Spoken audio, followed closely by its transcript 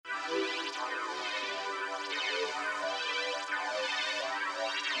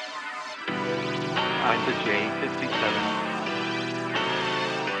to J57.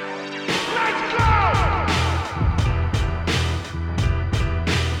 Let's go!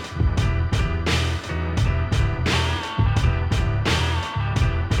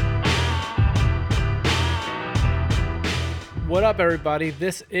 What up, everybody?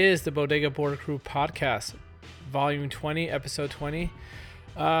 This is the Bodega Border Crew podcast, volume 20, episode 20.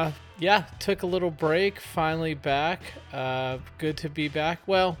 Took a little break, finally back. Good to be back.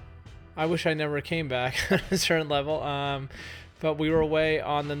 Well, I wish I never came back at a certain level. But we were away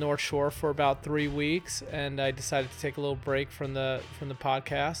on the North Shore for about 3 weeks, and I decided to take a little break from the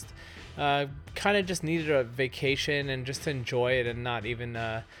podcast. Kind of just needed a vacation and just to enjoy it and not even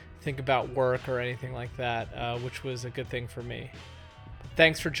think about work or anything like that, which was a good thing for me.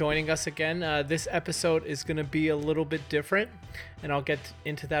 Thanks for joining us again. This episode is going to be a little bit different, and I'll get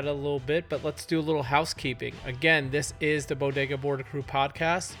into that a little bit, but let's do a little housekeeping. Again, this is the Bodega Border Crew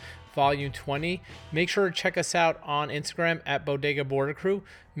podcast, volume 20. Make sure to check us out on Instagram at Bodega Border Crew.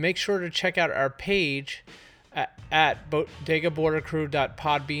 Make sure to check out our page at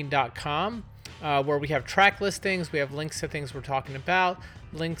bodegabordercrew.podbean.com, where we have track listings, we have links to things we're talking about,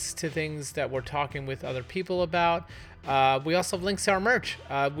 links to things that we're talking with other people about. We also have links to our merch.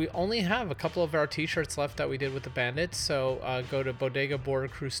 We only have a couple of our t-shirts left that we did with the Bandits, so go to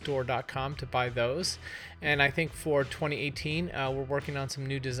bodegabordercrewstore.com to buy those. And I think for 2018, we're working on some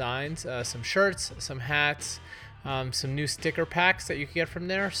new designs, some shirts, some hats, some new sticker packs that you can get from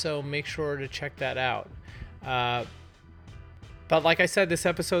there, so make sure to check that out. But like I said, this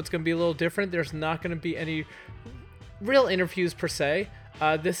episode's going to be a little different. There's not going to be any real interviews per se.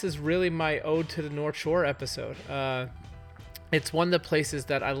 This is really my ode to the North Shore episode. It's one of the places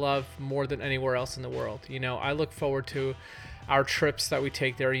that I love more than anywhere else in the world. You know, I look forward to our trips that we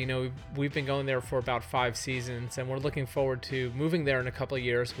take there. You know, we've been going there for about 5 seasons, and we're looking forward to moving there in a couple of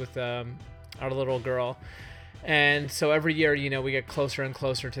years with our little girl. And so every year, you know, we get closer and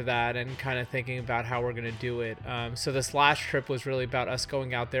closer to that and kind of thinking about how we're going to do it. So this last trip was really about us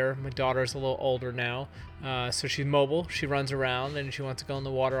going out there. My daughter's a little older now, so she's mobile. She runs around and she wants to go in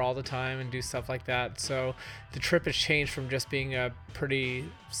the water all the time and do stuff like that. So the trip has changed from just being a pretty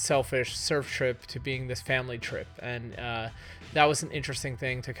selfish surf trip to being this family trip. And that was an interesting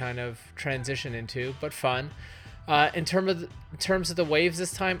thing to kind of transition into, but fun. In terms of the waves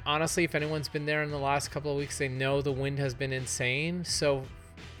this time, honestly, if anyone's been there in the last couple of weeks, they know the wind has been insane. So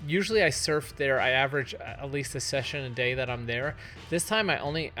usually I surf there. I average at least a session a day that I'm there. This time I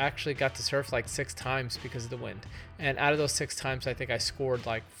only actually got to surf like 6 times because of the wind. And out of those 6 times, I think I scored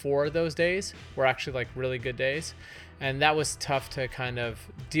like 4 of those days were actually like really good days. And that was tough to kind of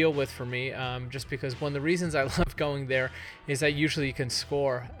deal with for me, just because one of the reasons I love going there is that usually you can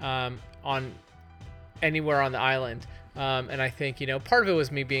score on anywhere on the island. And I think, you know, part of it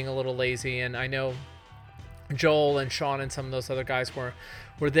was me being a little lazy, and I know Joel and Sean and some of those other guys were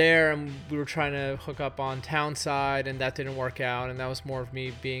there, and we were trying to hook up on Townside, and that didn't work out, and that was more of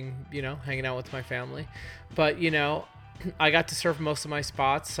me being, you know, hanging out with my family. But, you know, I got to surf most of my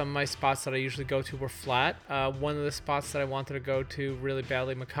spots. Some of my spots that I usually go to were flat. One of the spots that I wanted to go to really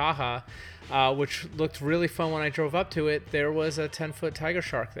badly, Makaha, which looked really fun when I drove up to it, there was a 10-foot tiger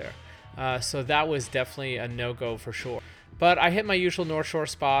shark there. So that was definitely a no-go for sure. But I hit my usual North Shore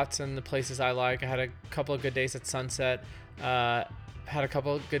spots and the places I like. I had a couple of good days at Sunset, had a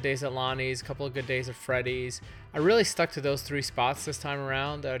couple of good days at Lonnie's, a couple of good days at Freddy's. I really stuck to those 3 spots this time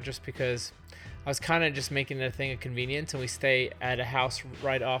around, just because I was kind of just making it a thing of convenience, and we stay at a house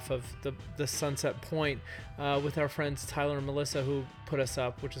right off of the Sunset Point with our friends Tyler and Melissa, who put us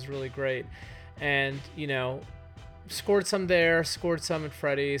up, which is really great. And, you know, scored some there, scored some at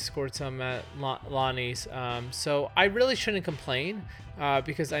Freddy's, scored some at Lonnie's. So I really shouldn't complain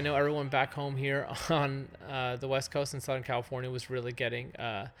because I know everyone back home here on the West Coast in Southern California was really getting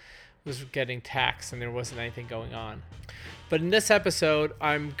taxed, and there wasn't anything going on. But in this episode,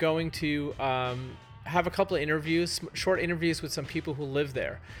 I'm going to have a couple of interviews, short interviews with some people who live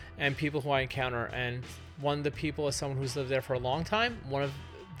there and people who I encounter. And one of the people is someone who's lived there for a long time. One of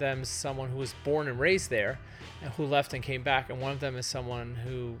them is someone who was born and raised there and who left and came back, and one of them is someone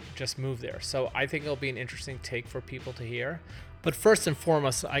who just moved there. So I think it'll be an interesting take for people to hear. But first and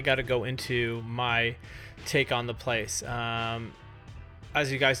foremost, I got to go into my take on the place.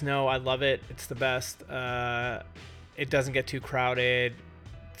 As you guys know, I love it. It's the best. It doesn't get too crowded.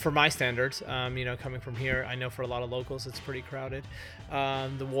 For my standards, you know, coming from here, I know for a lot of locals it's pretty crowded.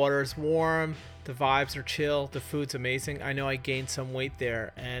 The water is warm, the vibes are chill, the food's amazing. I know I gained some weight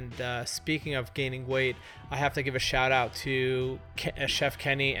there, and speaking of gaining weight, I have to give a shout out to Chef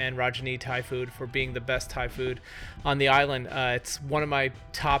Kenny and Rajani Thai Food for being the best Thai food on the island. It's one of my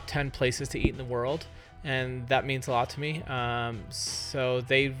top 10 places to eat in the world. and that means a lot to me. So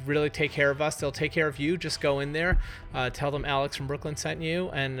they really take care of us. They'll take care of you. Just go in there, tell them Alex from Brooklyn sent you,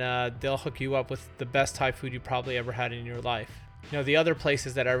 and they'll hook you up with the best Thai food you probably ever had in your life. The other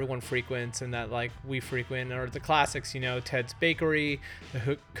places that everyone frequents and that like we frequent are the classics, Ted's Bakery,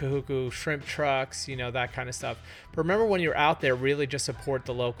 the Kahuku shrimp trucks, that kind of stuff. But remember, when you're out there, really just support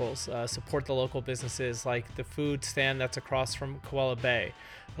the locals, support the local businesses, like the food stand that's across from Koala Bay.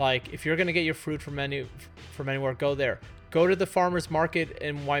 Like, if you're going to get your fruit from anywhere, go there. Go to the farmers market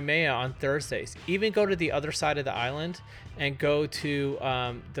in Waimea on Thursdays. Even go to the other side of the island and go to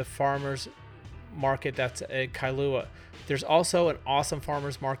the farmers market that's at Kailua. There's also an awesome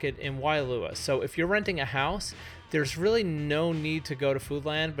farmers market in Waialua. So if you're renting a house, there's really no need to go to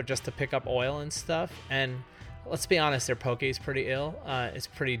Foodland, but just to pick up oil and stuff. And let's be honest, their poke is pretty ill. It's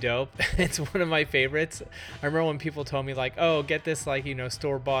pretty dope. It's one of my favorites. I remember when people told me like, oh, get this like,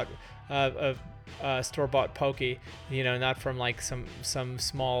 store-bought poke, not from like some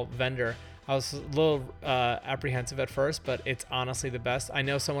small vendor. I was a little apprehensive at first, but it's honestly the best. I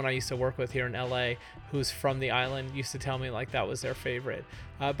know someone I used to work with here in LA who's from the island used to tell me like that was their favorite.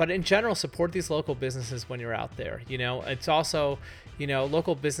 But in general, support these local businesses when you're out there. It's also,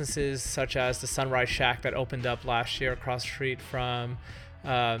 local businesses such as the Sunrise Shack that opened up last year across the street from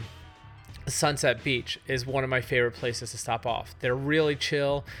Sunset Beach is one of my favorite places to stop off. They're really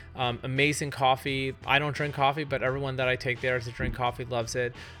chill, amazing coffee. I don't drink coffee, but everyone that I take there to drink coffee loves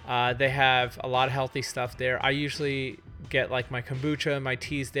it. They have a lot of healthy stuff there. I usually get like my kombucha, my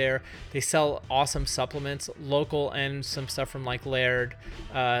teas there. They sell awesome supplements, local and some stuff from like Laird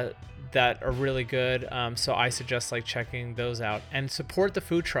that are really good. So I suggest like checking those out and support the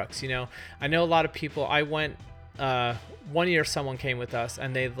food trucks. I know a lot of people. I went one year someone came with us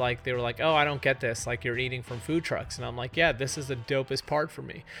and they were like, oh, I don't get this, like you're eating from food trucks. And I'm like, yeah, this is the dopest part for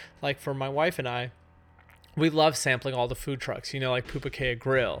me. Like for my wife and I, we love sampling all the food trucks, like Pupukea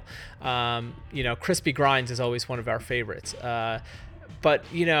Grill. Crispy Grinds is always one of our favorites. But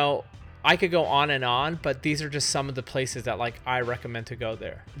I could go on and on, but these are just some of the places that like I recommend to go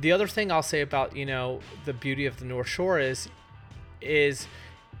there. The other thing I'll say about, the beauty of the North Shore is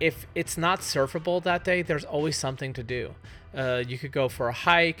if it's not surfable that day, there's always something to do. You could go for a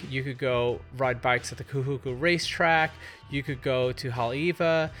hike. You could go ride bikes at the Kahuku racetrack. You could go to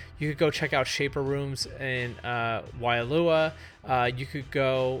Haleiwa. You could go check out Shaper Rooms in Waialua. You could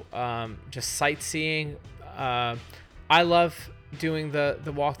go just sightseeing. I love doing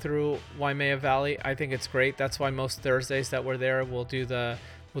the walk through Waimea Valley. I think it's great. That's why most Thursdays that we're there, we'll do the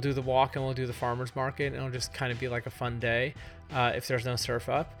walk and we'll do the farmers market, and it'll just kind of be like a fun day if there's no surf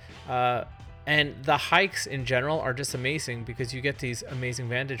up. And the hikes in general are just amazing because you get these amazing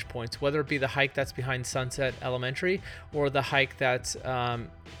vantage points, whether it be the hike that's behind Sunset Elementary or the hike that's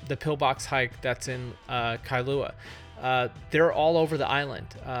the Pillbox hike that's in Kailua. They're all over the island.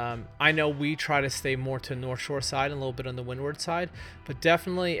 I know we try to stay more to North Shore side and a little bit on the windward side, but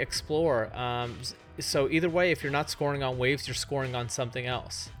definitely explore. So either way, if you're not scoring on waves, you're scoring on something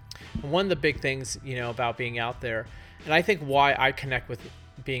else. And one of the big things, about being out there, and I think why I connect with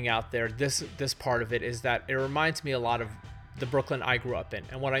being out there, this part of it, is that it reminds me a lot of the Brooklyn I grew up in.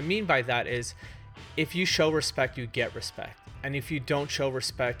 And what I mean by that is, if you show respect, you get respect. And if you don't show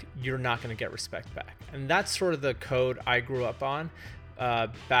respect, you're not going to get respect back. And that's sort of the code I grew up on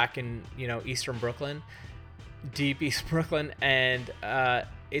back in, Eastern Brooklyn, deep East Brooklyn. And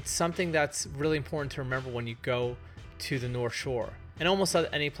it's something that's really important to remember when you go to the North Shore. And almost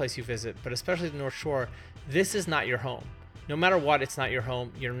any place you visit, but especially the North Shore, this is not your home. No matter what, it's not your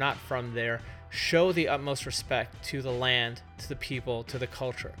home. You're not from there. Show the utmost respect to the land, to the people, to the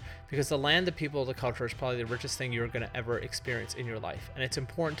culture. Because the land, the people, the culture is probably the richest thing you're going to ever experience in your life. And it's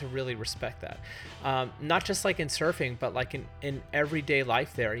important to really respect that. Not just like in surfing, but like in everyday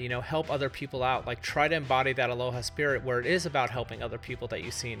life there, help other people out. Like try to embody that aloha spirit where it is about helping other people that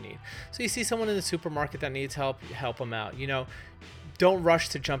you see in need. So you see someone in the supermarket that needs help, help them out. Don't rush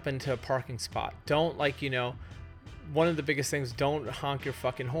to jump into a parking spot. Don't one of the biggest things, don't honk your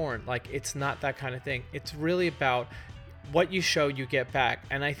fucking horn. Like, it's not that kind of thing. It's really about what you show, you get back.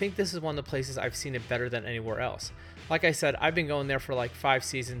 And I think this is one of the places I've seen it better than anywhere else. Like I said, I've been going there for like 5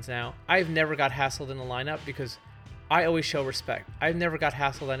 seasons now. I've never got hassled in the lineup because I always show respect. I've never got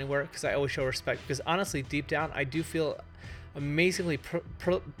hassled anywhere because I always show respect. Because honestly, deep down, I do feel amazingly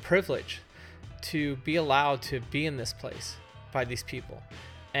privileged to be allowed to be in this place by these people.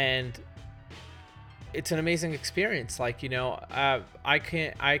 And it's an amazing experience. Like, I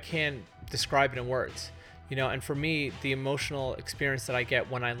can't describe it in words, and for me, the emotional experience that I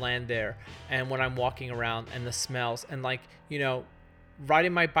get when I land there and when I'm walking around and the smells and like,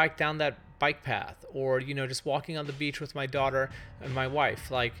 riding my bike down that bike path, or, you know, just walking on the beach with my daughter and my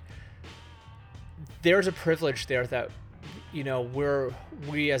wife. Like, there's a privilege there that, you know,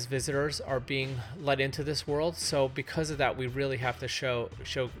 we as visitors are being let into this world. So because of that, we really have to show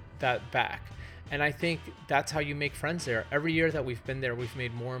that back. And I think that's how you make friends there. Every year that we've been there, we've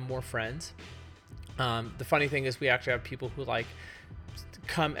made more and more friends. The funny thing is we actually have people who like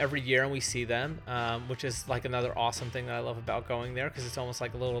come every year and we see them, which is like another awesome thing that I love about going there, because it's almost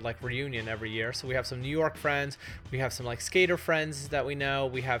like a little like reunion every year. So we have some New York friends, we have some like skater friends that we know,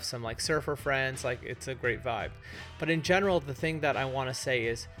 we have some like surfer friends. Like, it's a great vibe. But in general, the thing that I want to say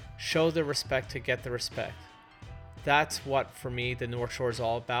is show the respect to get the respect. That's what, for me, the North Shore is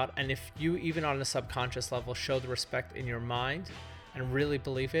all about. And if you, even on a subconscious level, show the respect in your mind and really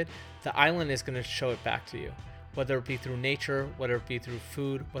believe it, the island is going to show it back to you. Whether it be through nature, whether it be through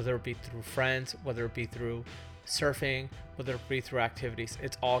food, whether it be through friends, whether it be through surfing, whether it be through activities,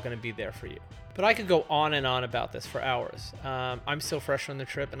 it's all going to be there for you. But I could go on and on about this for hours. I'm still fresh from the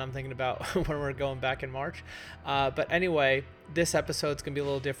trip, and I'm thinking about when we're going back in March. But anyway, this episode's going to be a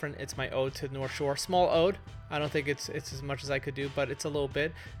little different. It's my ode to the North Shore. Small ode. I don't think it's as much as I could do, but it's a little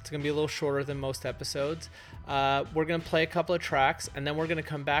bit. It's going to be a little shorter than most episodes. We're going to play a couple of tracks, and then we're going to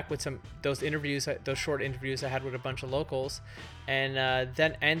come back with those short interviews I had with a bunch of locals, and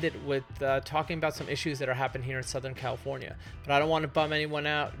then end it with talking about some issues that are happening here in Southern California. But I don't want to bum anyone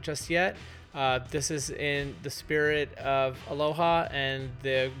out just yet. This is in the spirit of Aloha and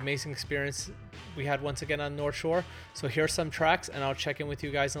the amazing experience we had once again on North Shore. So here's some tracks, and I'll check in with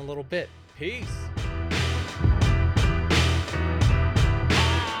you guys in a little bit. Peace.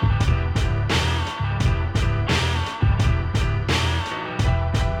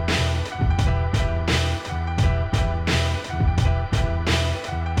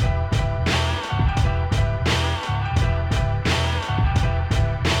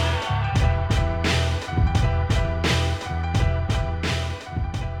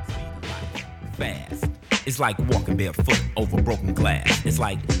 It's like walking barefoot over broken glass. It's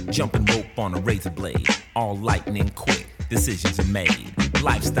like jumping rope on a razor blade. All lightning quick, decisions are made.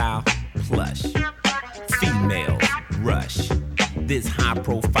 Lifestyle, plush. Females, rush. This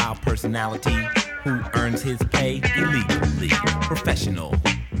high-profile personality who earns his pay illegally. Professional,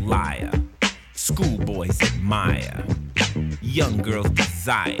 liar. Schoolboys admire. Young girls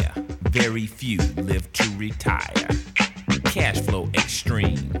desire. Very few live to retire. Cash flow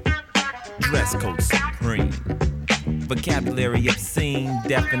extreme. Dress code supreme. Vocabulary obscene.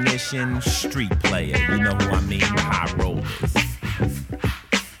 Definition street player. You know who I mean? High rollers.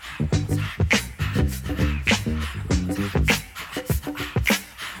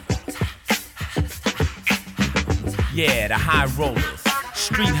 Yeah, the high rollers.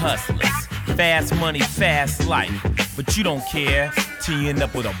 Street hustlers. Fast money, fast life. But you don't care till you end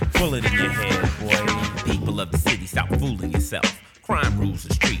up with a bullet in your head, boy. People of the city, stop fooling yourself. Crime rules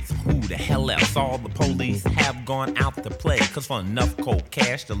the streets, who the hell else? All the police have gone out to play, cause for enough cold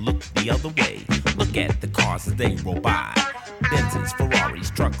cash to look the other way. Look at the cars as they roll by. Benzes,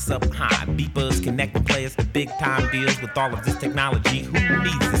 Ferraris, trucks up high. Beepers connecting players to big time deals. With all of this technology, who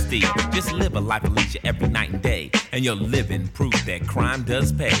needs to steal? Just live a life of leisure every night and day, and you're living proof that crime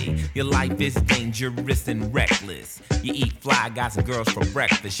does pay. Your life is dangerous and reckless. You eat fly guys and girls for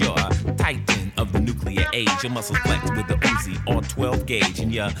breakfast. You're a titan of the nuclear age. Your muscles flex with the Uzi or 12 gauge,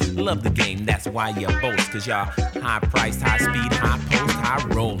 and you love the game. That's why you boast, cause you're high priced, high speed, high post, high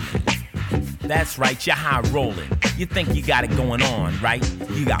rolling. That's right, you're high rolling. You think you got it going on, right?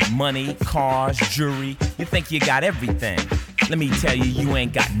 You got money, cars, jewelry. You think you got everything. Let me tell you, you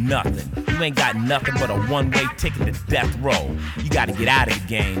ain't got nothing. You ain't got nothing but a one-way ticket to death row. You gotta get out of the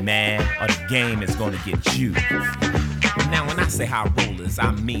game, man, or the game is gonna get you. Now, when I say high rollers,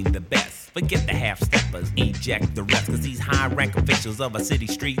 I mean the best. Forget the half-steppers, eject the rest. Cause these high-rank officials of our city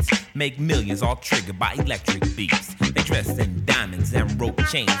streets make millions all triggered by electric beats. They dress in diamonds and rope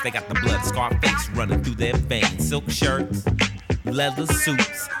chains. They got the blood Scarface running through their veins. Silk shirts, leather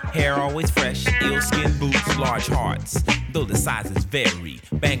suits, hair always fresh, eel-skin boots, large hearts, though the sizes vary.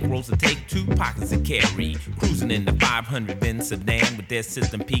 Bankrolls to take, 2 pockets to carry. Cruising in the 500 Benz sedan with their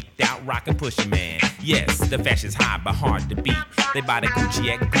system peaked out, rockin' Pusha Man. Yes, the fashion's high but hard to beat. They buy the Gucci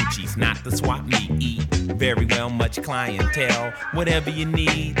at Gucci's, not the swap meet. Very well, much clientele. Whatever you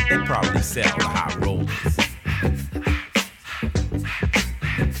need, they probably sell the high rollers.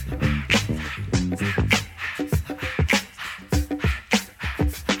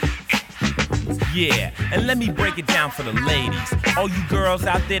 Yeah, and let me break it down for the ladies. All you girls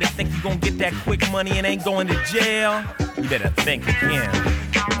out there that think you gonna get that quick money and ain't going to jail, you better think again.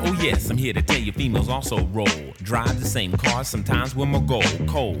 Oh Yes, I'm here to tell you females also roll. Drive the same car, sometimes with my goal.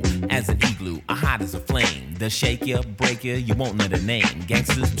 Cold as an igloo, hot as a flame. They'll shake you, break you, you won't know the name.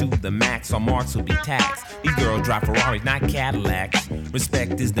 Gangsters to the max, our marks will be taxed. These girls drive Ferraris, not Cadillacs.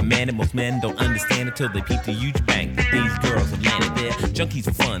 Respect is demanded, most men don't understand it till they peep the huge bank that these girls have landed there. Junkies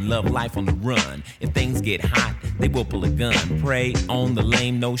for fun, love life on the run. If things get hot, they will pull a gun. Prey on the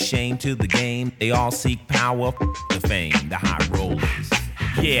lame, no shame to the game. They all seek power, the fame, the high rollers.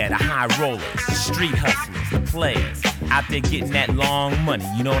 Yeah, the high rollers, the street hustlers, the players. Out there getting that long money,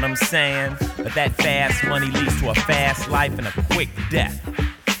 you know what I'm saying? But that fast money leads to a fast life and a quick death.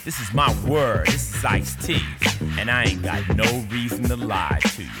 This is my word, this is Ice-T, and I ain't got no reason to lie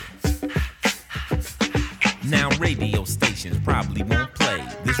to you. Now radio stations probably won't play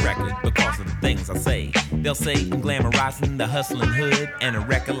this record because of the things I say. They'll say I'm glamorizing the hustling hood, and a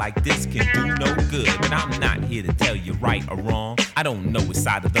record like this can do no good. But I'm not here to tell you right or wrong. I don't know which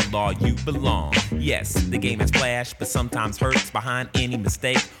side of the law you belong. Yes, the game has flash, but sometimes hurts behind any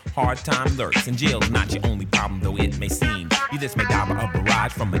mistake. Hard time lurks, and jail's not your only problem, though it may seem. You just may die by a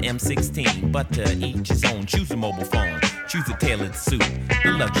barrage from an M16, but to each his own. Choose a mobile phone, choose a tailored suit,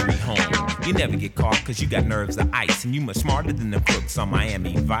 the luxury home. You never get caught cause you got nerves of ice, and you much smarter than the crooks on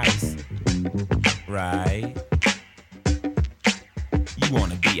Miami Vice. Right? You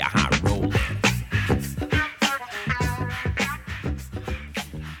wanna be a high roller.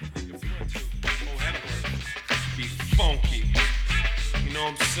 Be funky. You know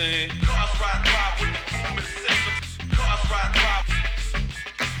what I'm saying? Cars ride with the human system. Cars ride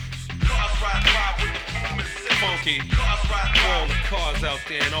with the human system. Funky. All the cars out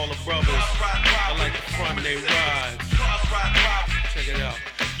there and all the brothers. I like the front they ride. Check it out.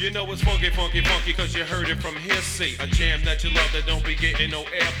 You know it's funky, funky, funky, cause you heard it from hearsay. A jam that you love that don't be getting no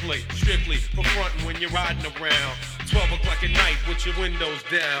airplay. Strictly for frontin' when you're riding around. 12 o'clock at night with your windows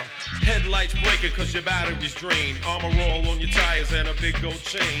down. Headlights blinking cause your battery's drained. Armor roll on your tires and a big gold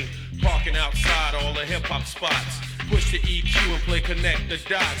chain. Parking outside all the hip-hop spots. Push the EQ and play connect the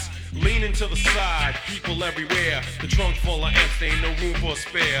dots. Leaning to the side, people everywhere. The trunk full of amps, ain't no room for a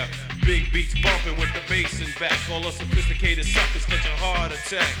spare. Big beats bumping with the bass in back. All the sophisticated suckers catch a heart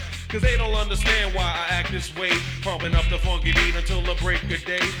attack. Cause they don't understand why I act this way. Pumping up the funky beat until the break of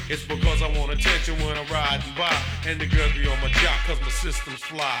day. It's because I want attention when I'm riding by. And the girls be on my jock cause my system's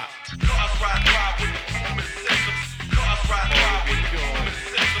fly. Cars ride with the human system. Cars ride with the human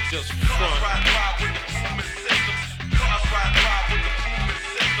system. Just front. Cars ride with the human system. Cars ride with the human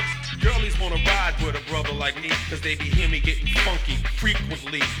system. Girlies wanna ride with a brother like me, cause they be hear me getting funky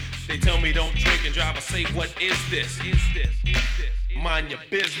frequently. They tell me don't drink and drive, I say what is this? Mind your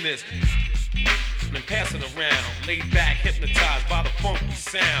business. And pass it around, laid back, hypnotized by the funky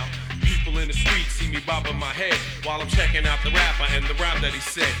sound. People in the streets see me bobbing my head while I'm checking out the rapper and the rhyme that he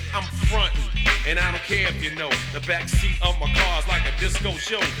said. I'm frontin', and I don't care if you know. The back seat of my car's like a disco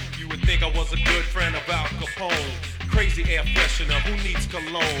show. You would think I was a good friend of Al Capone. Crazy air freshener, who needs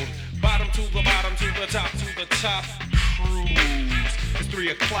cologne? Bottom to the bottom, to the top, cruise. It's 3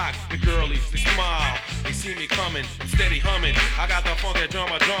 o'clock, the girlies, they smile. They see me coming, I'm steady humming. I got the funky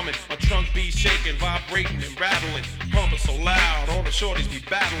drummer drumming. My trunk be shaking, vibrating and rattling. Pumping so loud, all the shorties be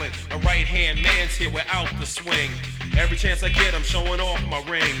battling. A right-hand man's here without the swing. Every chance I get, I'm showing off my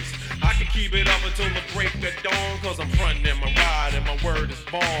rings. I can keep it up until the break of dawn, cause I'm frontin' in my ride and my word is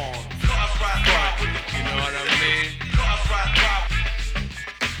born. Cars ride with the, you know what I mean? Cars ride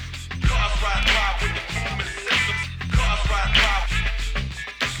with the human system. Cars ride.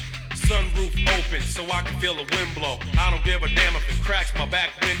 Sunroof open so I can feel the wind blow. I don't give a damn if it cracks my back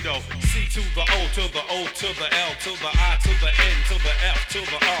window. C to the O to the O to the L to the I to the N to the F to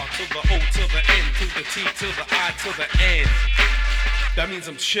the R to the O to the N to the T to the I to the N. That means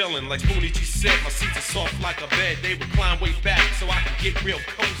I'm chillin', like Spoonie G said. My seats are soft like a bed. They recline way back so I can get real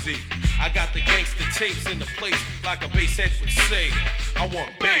cozy. I got the gangster tapes in the place like a bass head would say. I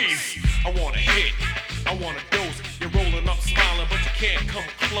want bass, I want a hit, I want a dose. You're rolling up smiling but you can't come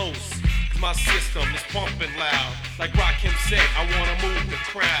close. My system is pumping loud. Like Rakim said, I wanna move the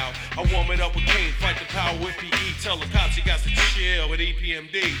crowd. I warm it up with Kane, fight the power with PE. Tell the cops you got to chill with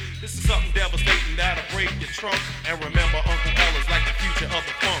EPMD. This is something devastating that'll break your trunk. And remember, Uncle L is like the future of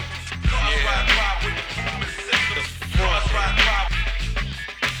the funk. Yeah. Ride with the human system. The front.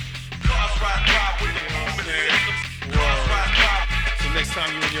 Cars ride with the human system. So next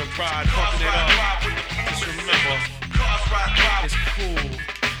time you and your bride pumping it up, just remember, it's cool.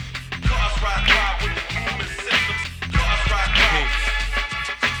 Cars ride with the human system. Cars ride.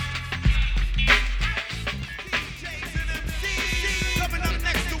 Coming up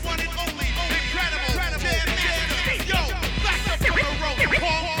next, the one and only incredible Jam Master. Yo, back up from the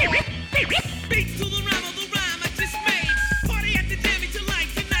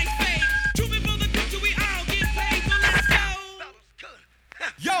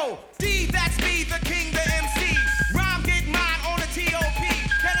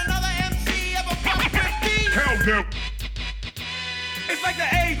them. It's like the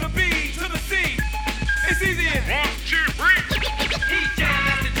A, the B to the C. It's easy as 1, 2, 3. He's Jam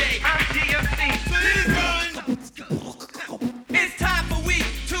Master J, I'm DFC. So this run. It's time for week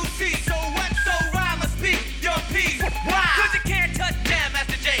 2C. So what? So rhyme must speak your piece. Why? 'Cause you can't touch Jam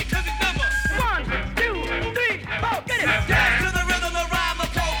Master J. 'Cause it's number 1, 2, 3, 4. Get it. Dance to the rhythm, the rhyme of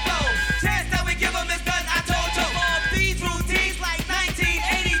flow. Chance that we give 'em is done. I told you. All these routines like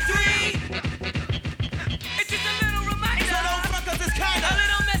 1983. It's just a little reminder. So don't front 'cause it's kinda a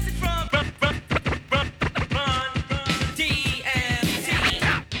little message from DMT.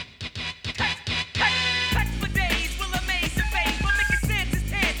 Touch for days will amaze your face. Will make your senses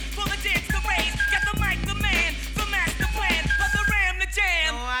tan. Full of dance to raise. Got the mic, the man, the master plan. Of the ram, the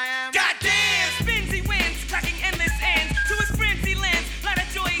jam. Goddamn! Spins he wins, cracking endless ends. To his frenzy lens, lot of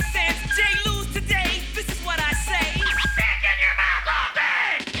joy he sends. Jay lose today, this is what I say. Stick in your mouth all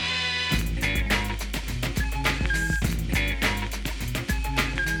day!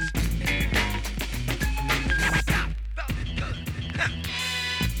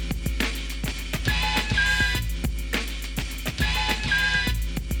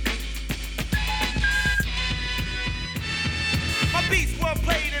 My beats were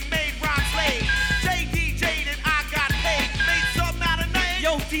played and made rhymes laid. Jay DJ'd and I got paid. Made something out of name.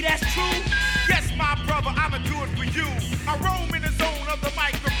 Yo, D, that's true? Yes, my brother, I'ma do it for you. I roam in the zone of the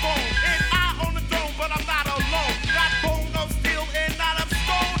microphone. And I own the throne, but I'm not alone. Not bone of steel and not of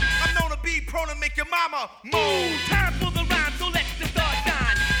stone. I'm known to be prone to make your mama moan. Time for the rhyme, so let the star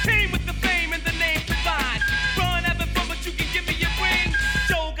shine. Came with the fame and the name divine. Run ever from, but you can give me your ring.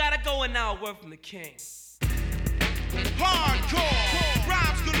 Joe gotta go and now a word from the king. Hardcore,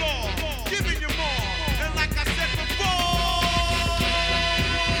 rhymes galore, giving you more. And like I said before,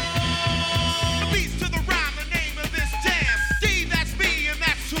 the beats to the rhyme, the name of this jam. D, that's me, and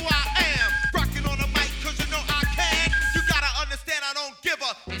that's who I am. Rocking on the mic, 'cause you know I can. You gotta understand, I don't give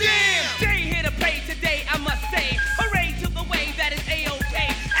a damn. Jay here to play today, I must say. Hooray to the way that is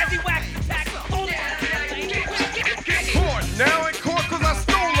A-OK. As he whacks the tax, Court, now in court 'cause I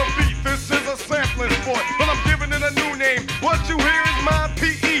stole a beat. This is a sampling sport, but I'm giving it a new name. What you hear is my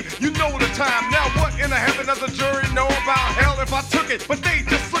PE, you know the time. Now what in the heaven does the jury know about hell if I took it? But they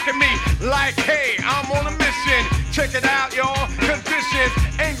just look at me like, hey, I'm on a mission. Check it out, y'all, conditions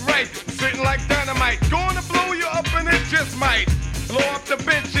ain't right. Sitting like dynamite, gonna blow you up and it just might. Blow up the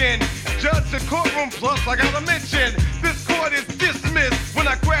bench in, judge the courtroom, plus I gotta mention, this court is dismissed when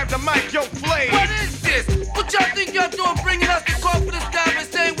I grab the mic, yo, flame. What is this? What y'all think y'all doing bringing us to court for this guy and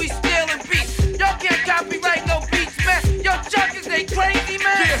saying we stealing beats? Y'all can't copyright no beats, man. Yo, Chuckers, they crazy,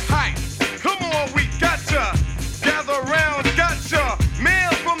 man. Get hype. Come on, we gotcha. Gather around, gotcha.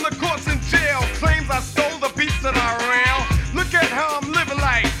 Mail from the courts in jail claims I stole the beats that I ran. Look at how I'm living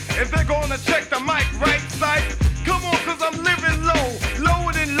like. And they're gonna check the mic right side. Come on, 'cause I'm living low.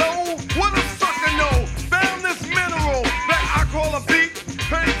 Lower than low. What a sucker know. Found this mineral that I call a beat.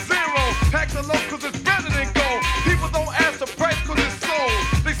 Paid zero. Pack the low 'cause it's better than gold. People don't ask the price 'cause it's sold.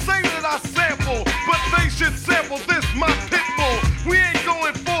 They say that I sample, but they should sample this, my pit bull. We ain't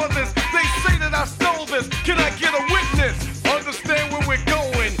going for this. They say that I stole this. Can I get a witness? Understand where we're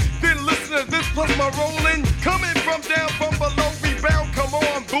going. Then listen to this plus my rolling. Coming from down from below, rebound, come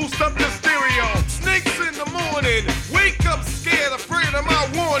on, boost up the stereo. Snakes in the morning, wake up scared, afraid of my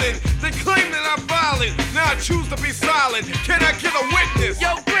warning. They claim that I'm violent, now I choose to be silent. Can I get a witness?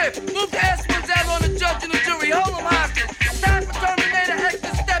 Yo, Griff, move the S-ones out on the judge and the jury. Hold him hostage. Time for Terminator X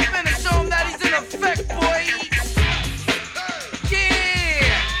to step in and show him that he's in effect, boy.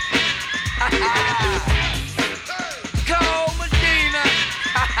 Yeah. Cole Medina.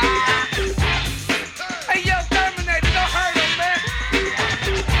 Hey, yo, Terminator, don't hurt him, man.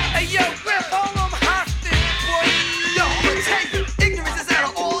 Hey, yo, Griff, hold him hostage, boy. Yo, I'ma tell you, ignorance is at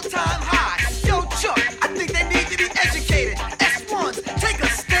an all-time high. Yo, Chuck, I think they need to be educated. S1s,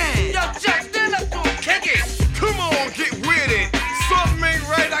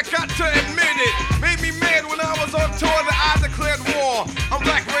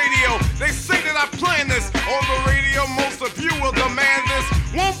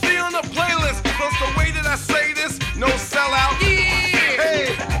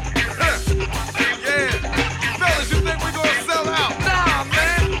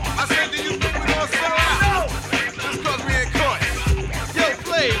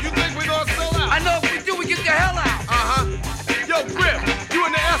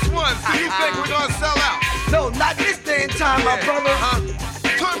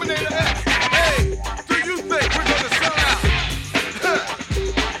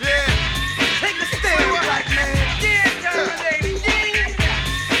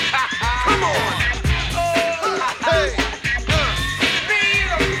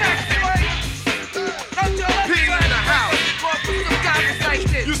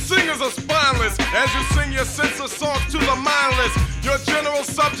 as you sing your senseless songs to the mindless. Your general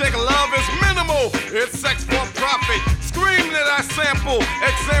subject love is minimal. It's sex for profit. Scream that I sample.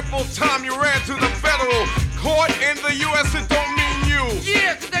 Example time you ran to the federal court in the U.S. It don't mean you.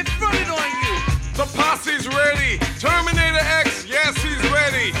 Yeah, 'cause they fronted on you. The posse's ready. Terminator X, yes, he's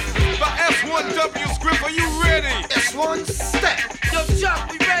ready. The S1W script, are you ready? S1 step. Yo, Chuck,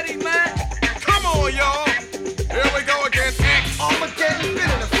 we ready, man. Come on, y'all. Here we go again, X. Armageddon been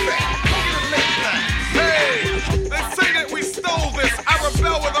in effect. Look at the late night. Hey, they say that we stole this. I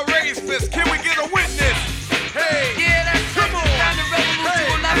rebel with a raised fist. Can we get a witness? Hey, Yeah, that's come on. And the revolution Hey,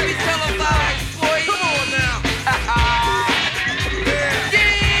 will not be hey, televised, boy. Come on now. Yeah.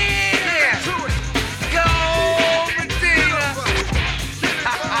 Yeah. To it. Go, Medina.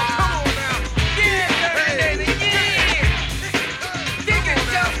 Come on now. Yeah, Terminator, yeah. Dig it,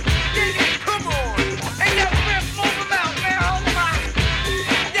 Chuck. Dig it. Come on. Hey, yo, Chris, move him out, man. Hold him out.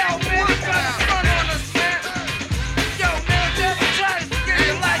 Yo, man, they're trying to front on us, man. Yo, man, never try to get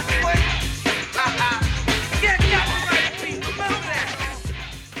your life away. Get copyright, please. Remember that.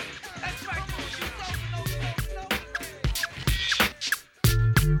 That's right.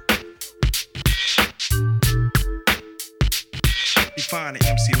 You find an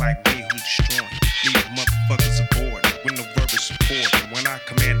MC like me who's destroying. Leave motherfuckers aboard with no verbal support. And when I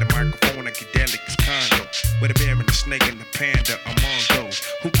command the microphone, I get delicate as Congo. With a bear and the snake and the panda among those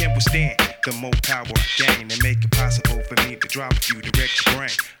who can withstand the more power I gain and make it possible for me to drop a few direct your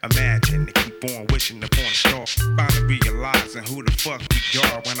brain. Imagine to keep on wishing upon a star. Finally realizing who the fuck we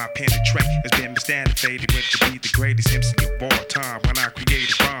are when I penetrate. It's been misstantified with to be the greatest MC of all time. When I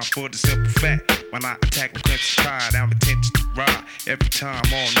create a rhyme for the simple fact. When I attack the crimson tide, I'm intention to ride. Every time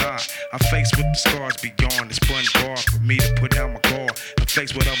all night, I'm faced with the scars beyond the sponge bar for me to put down my guard. I'm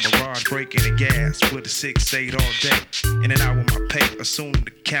faced with a mirage breaking the gas with a 6-8 all day. In and out with my pay, assume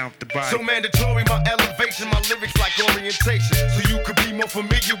to count the body. So mandatory, my elevation, my lyrics like orientation. So you could be more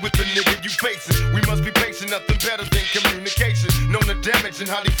familiar with the nigga you facing. We must be patient, nothing better than communication. Known to damage and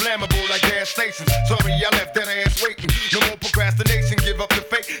highly flammable like gas stations. Sorry, I left that ass waiting. No more procrastination, give up the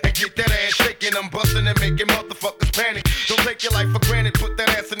fake and get that ass shaking. I'm busting and making motherfuckers panic. Don't take your life for granted, put that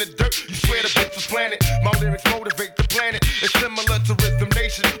ass in the dirt. You swear the bitch was planted. My lyrics motivate the planet. It's similar to Rhythm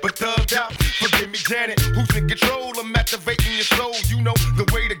Nation, but thugged out. Forgive me, Janet. Who's in control? I'm activating your soul. You know the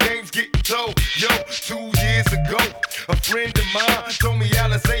way the game's getting told. Yo, 2 years ago, a friend of mine told me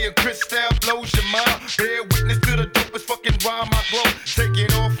Alizé and Cristal blows your mind. Bear witness to the dopest fucking rhyme I blow.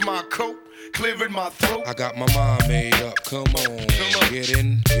 Taking off my coat, clearing my throat. I got my mind made up, come on. Get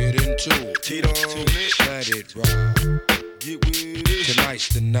into it. Get on it. Let it ride. Get with it. Tonight's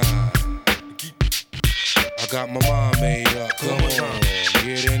the night. I got my mind made up, come on.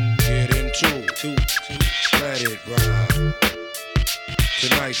 Get into it. Let it ride.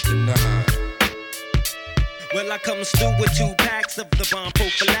 Tonight's the night. Well, I come through with 2 packs of the bomb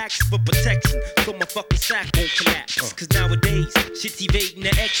prophylaxis for protection, so my fucking sack won't collapse. Cause nowadays, shit's evading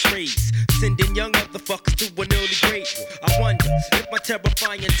the x-rays, sending young motherfuckers to an early grave. I wonder if my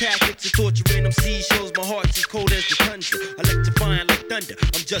terrifying tactics of torturing MCs shows my heart's as cold as the tundra. Electrifying like thunder,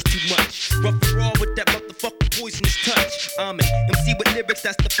 I'm just too much. Rough and raw with that motherfucking poisonous touch. I'm an MC with lyrics,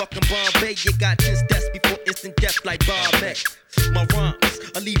 that's the fucking Bombay. You got 10 steps before instant death like Bob X. My rhymes,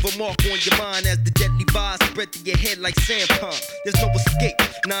 I leave a mark on your mind as the deadly vibes spread to your head like sand palm. There's no escape,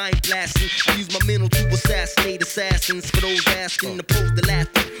 nah, I ain't blasting. I use my mental to assassinate assassins. For those asking, opposed to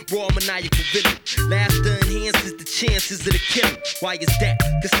laughing, raw maniacal villain. Laughter enhances the chances of the killing. Why is that?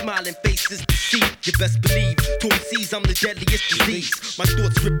 Cause smiling faces deceive. You best believe, to MCs I'm the deadliest disease. My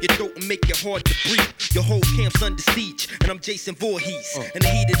thoughts rip your throat and make it hard to breathe. Your whole camp's under siege, and I'm Jason Voorhees. In the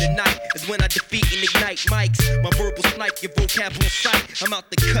heat of the night is when I defeat and ignite mics. My verbal snipe, your vocab on sight. I'm out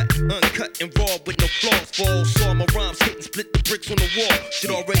the cut, uncut and raw with no flaws. For all saw my rhymes hit and split the bricks on the wall. Should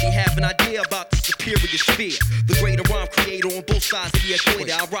already have an idea about the superior sphere. The greater rhyme creator on both sides of the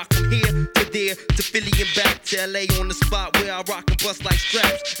equator. I rock from here to there, to Philly and back to LA on the spot where I rock and bust like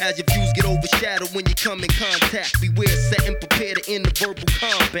straps. As your views get overshadowed when you come in contact. Beware, set and prepare to end the verbal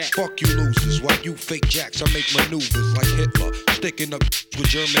combat. Fuck you losers, while you fake jacks, I make maneuvers like Hitler. Sticking up with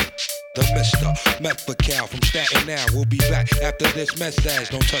German. The Mr. Methacal from Staten Island. We'll be back after this message.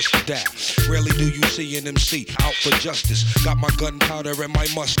 Don't touch the dial. Rarely do you see an MC out for justice. Got my gunpowder and my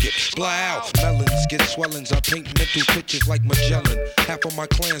musket. Blow out. Melons get swellings. I paint mental pictures like Magellan. Half of my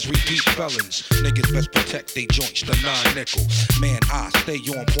clans repeat felons. Niggas best protect they joints, the 9-nickel. Man, I stay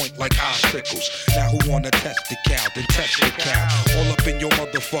on point like icicles. Now who wanna test the cow? Then test the cow. All up in your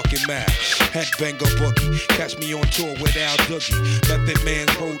motherfucking mouth. Headbanger boogie. Catch me on tour with Al Doogie. Method Man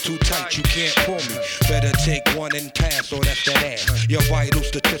roll too tight. night, you can't pull me. Better take one and pass, or that's that ass. Your vital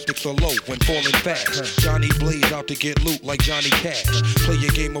statistics are low when falling fast. Johnny Blaze out to get loot like Johnny Cash. Play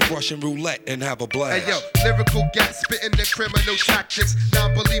a game of Russian roulette and have a blast. Hey yo, lyrical gas spitting the criminal tactics.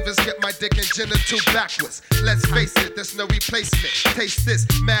 Non-believers get my dick and genital backwards. Let's face it, there's no replacement. Taste this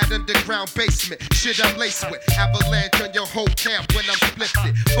mad underground basement. Shit I'm laced with. Avalanche on your whole camp when I'm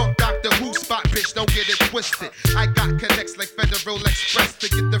splifted. Fuck Dr. Who spot, bitch, don't get it twisted. I got connects like Federal Express to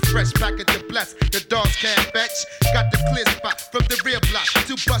get the fresh package of bless. The dogs can't fetch. Got the clear spot from the rear block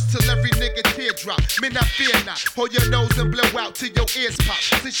to bust till every nigga teardrop. Men, I fear not. Hold your nose and blow out till your ears pop.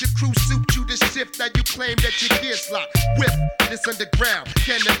 Since your crew souped you to shift, now you claim that your gears locked. With this underground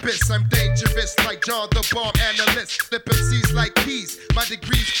cannabis, I'm dangerous like John the Bomb Analyst. Flip MCs like keys. My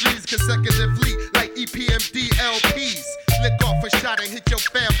degrees freeze consecutively like EPMD LPs. Lick off a shot and hit your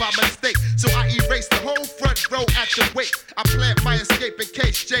fam by mistake. So I erase the whole front row at the wake. I plant my escape in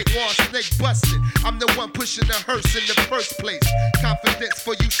case Jake wants snake busted. I'm the one pushing the hearse in the first place. Confidence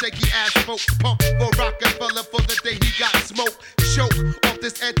for you shaky ass folks. Pump for Rockefeller for the day he got smoked. Choke off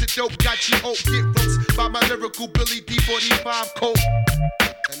this antidote. Got you oak. Get roast by my lyrical Billy D45 coat.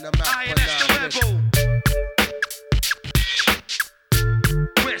 And I'm out for now.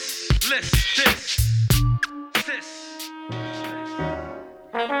 This.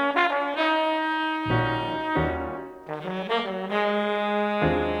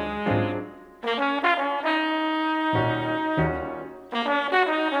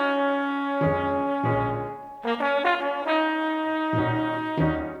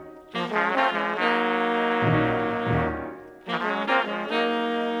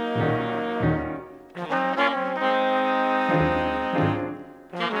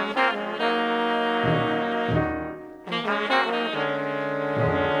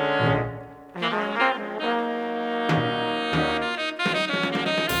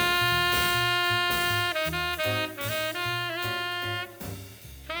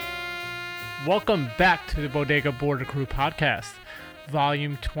 Welcome back to the Bodega Border Crew podcast,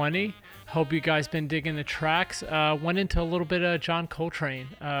 volume 20. Hope you guys been digging the tracks. Went into a little bit of John Coltrane.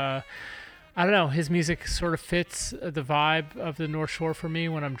 I don't know, his music sort of fits the vibe of the North Shore for me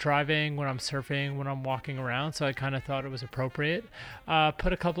when I'm driving, when I'm surfing, when I'm walking around, so I kind of thought it was appropriate.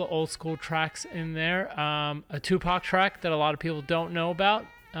 Put a couple of old school tracks in there. A Tupac track that a lot of people don't know about,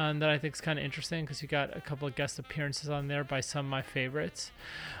 that I think is kind of interesting because you got a couple of guest appearances on there by some of my favorites.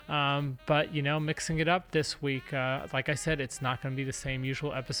 But, you know, mixing it up this week, like I said, it's not going to be the same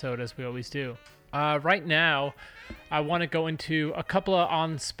usual episode as we always do. Right now, I want to go into a couple of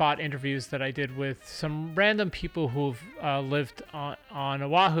on-spot interviews that I did with some random people who've lived on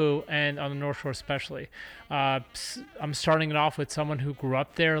Oahu and on the North Shore especially. I'm starting it off with someone who grew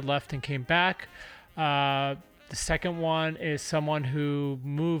up there, left and came back. The second one is someone who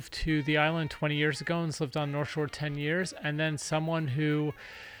moved to the island 20 years ago and has lived on North Shore 10 years. And then someone who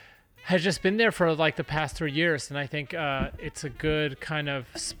has just been there for like the past 3 years. And I think it's a good kind of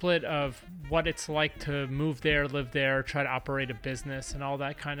split of what it's like to move there, live there, try to operate a business and all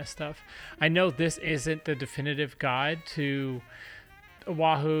that kind of stuff. I know this isn't the definitive guide to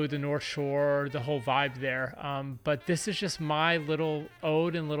Oahu, the North Shore, the whole vibe there. But this is just my little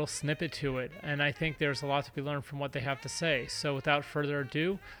ode and little snippet to it. And I think there's a lot to be learned from what they have to say. So without further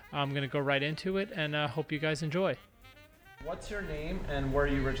ado, I'm going to go right into it and hope you guys enjoy. What's your name and where are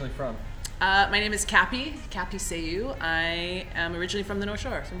you originally from? My name is Cappy Seyu. I am originally from the North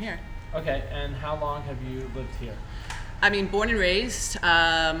Shore, from here. Okay, and how long have you lived here? I mean, born and raised.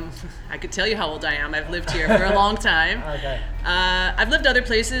 I could tell you how old I am. I've lived here for a long time. Okay. I've lived other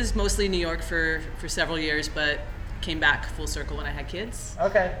places, mostly New York for several years, but came back full circle when I had kids.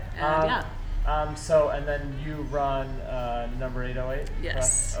 Okay. And yeah. So, and then you run number 808?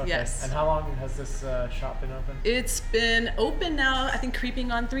 Yes, okay. yes. And how long has this shop been open? It's been open now, I think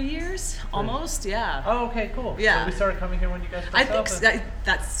creeping on 3 years, almost, yeah. Oh, okay, cool. Yeah. So we started coming here when you guys I think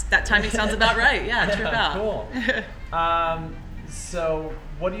that timing sounds about right, yeah, trip out. Cool. So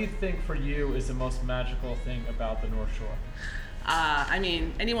what do you think for you is the most magical thing about the North Shore? I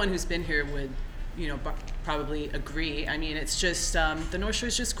mean, anyone who's been here would, you know, probably agree. I mean, it's just, the North Shore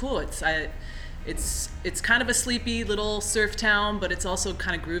is just cool. It's kind of a sleepy little surf town, but it's also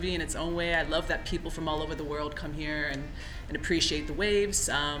kind of groovy in its own way. I love that people from all over the world come here and appreciate the waves.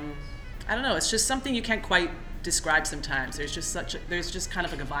 I don't know, it's just something you can't quite describe sometimes. There's just kind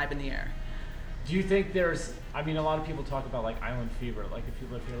of like a vibe in the air. Do you think a lot of people talk about like island fever, like if you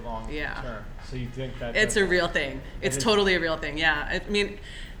live here long term. So you think that it's a real thing. It's totally a real thing, yeah. I mean,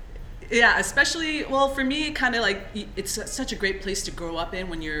 Yeah, especially, well, for me, kind of like, it's such a great place to grow up in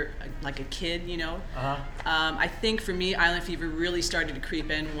when you're like a kid, you know? I think for me, Island Fever really started to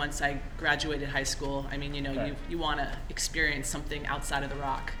creep in once I graduated high school. I mean, you know, Okay. you want to experience something outside of the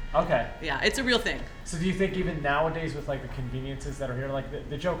rock. Okay. Yeah, it's a real thing. So do you think even nowadays with like the conveniences that are here, like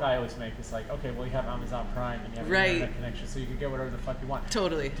the joke I always make is like, okay, well you have Amazon Prime and you have an Right. internet connection, so you can get whatever the fuck you want.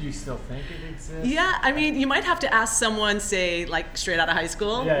 Totally. Do you still think it exists? Yeah, I mean, you might have to ask someone, say, like straight out of high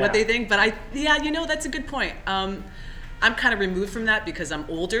school, Yeah, what yeah. they think. But you know, that's a good point. I'm kind of removed from that because I'm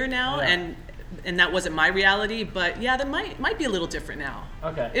older now, Yeah. and that wasn't my reality. But yeah, that might be a little different now.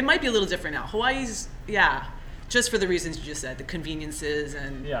 Okay. It might be a little different now. Hawaii's, yeah, just for the reasons you just said, the conveniences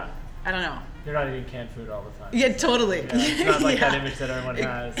and Yeah. I don't know. You're not eating canned food all the time. Yeah, totally. Yeah, it's not like that Yeah. image that everyone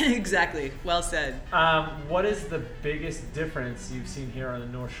has. Exactly. Well said. What is the biggest difference you've seen here on the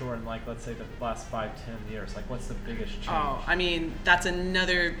North Shore in, like, let's say the last 5-10 years? Like, what's the biggest change? Oh, I mean, that's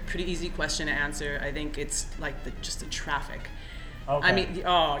another pretty easy question to answer. I think it's like just the traffic. Okay. I mean,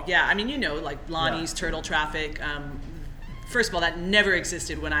 oh yeah. I mean, you know, like Lonnie's turtle traffic. First of all, that never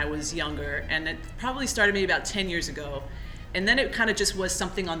existed when I was younger, and it probably started maybe about 10 years ago. And then it kind of just was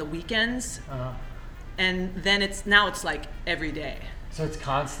something on the weekends, and then it's like every day. So it's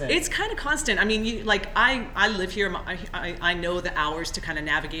constant. It's kind of constant. I mean, I live here. I know the hours to kind of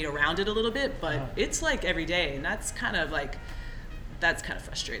navigate around it a little bit, but it's like every day, and that's kind of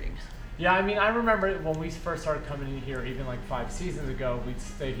frustrating. Yeah, I mean, I remember when we first started coming in here, even like 5 seasons ago, we'd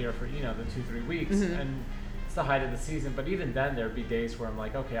stay here for, you know, the 2-3 weeks, Mhm. and it's the height of the season. But even then, there'd be days where I'm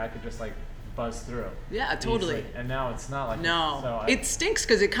like, okay, I could just like buzz through. Yeah, totally. Easily. And now it's not like No, so it stinks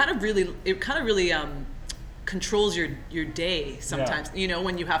because it kind of really controls your day sometimes. Yeah. You know,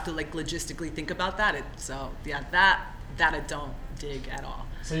 when you have to like logistically think about that. That I don't dig at all.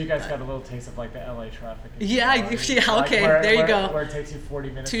 So you guys got a little taste of like the LA traffic. Yeah, yeah, Like okay, where, there you where, go. Where it takes you 40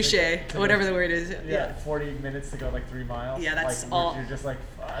 minutes. Touche, to whatever go, the word is. Yeah. 40 minutes to go like 3 miles. Yeah, that's like, all. You're just like,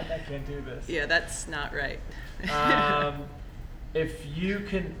 fuck, I can't do this. Yeah, that's not right. If you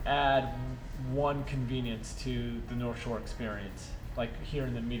can add one convenience to the North Shore experience, like here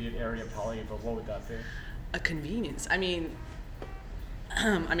in the immediate area of Haleiwa, what would that be? A convenience. I mean,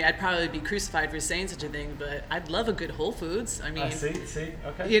 I'd probably be crucified for saying such a thing, but I'd love a good Whole Foods. I mean, see,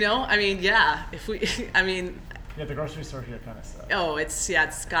 okay. You know, I mean, yeah. If we, I mean. Yeah, the grocery store here kind of sucks. Oh,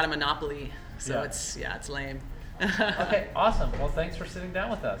 it's got a monopoly, so Yeah. it's lame. Okay, awesome. Well, thanks for sitting down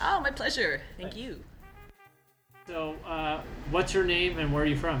with us. Oh, my pleasure. Thank you. So, what's your name and where are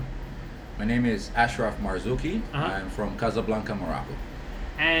you from? My name is Ashraf Marzouki. Uh-huh. I'm from Casablanca, Morocco.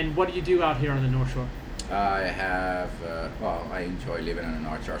 And what do you do out here on the North Shore? I have, I enjoy living on the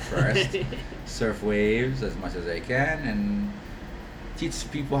North Shore first. Surf waves as much as I can and teach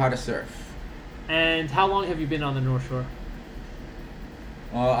people how to surf. And how long have you been on the North Shore?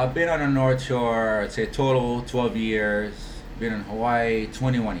 I've been on the North Shore, I'd say total 12 years. Been in Hawaii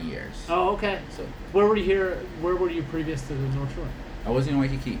 21 years. Oh, okay. So Where were you here? Where were you previous to the North Shore? I was in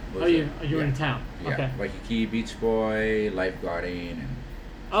Waikiki. You were in town. Yeah, Okay. Waikiki, Beach Boy, lifeguarding, and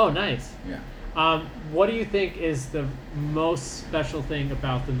Oh, nice. yeah. What do you think is the most special thing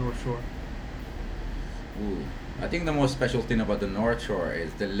about the North Shore? Ooh. I think the most special thing about the North Shore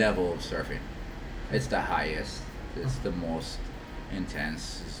is the level of surfing. It's the highest. It's the most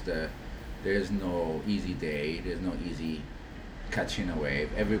intense. There's no easy day. There's no easy catching a wave.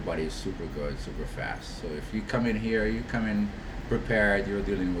 Everybody's super good, super fast. So if you come in here, you come in prepared. You're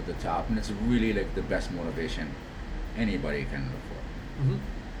dealing with the top, and it's really like the best motivation anybody can look for.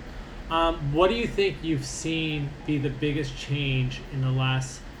 Mm-hmm. What do you think you've seen be the biggest change in the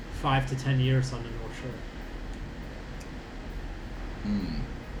last 5 to 10 years on the North Shore?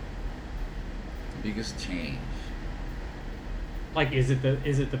 Biggest change. Like, is it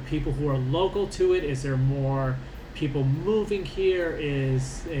the people who are local to it? Is there more people moving here?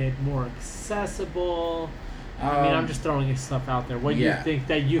 Is it more accessible? I mean, I'm just throwing stuff out there. What do you think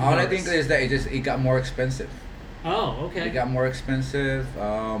that you've All noticed? I think is that it got more expensive. Oh, okay. It got more expensive.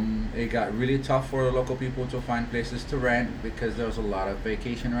 It got really tough for the local people to find places to rent because there was a lot of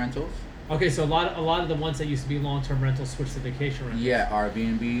vacation rentals. Okay, so a lot of the ones that used to be long-term rentals switched to vacation rentals. Yeah,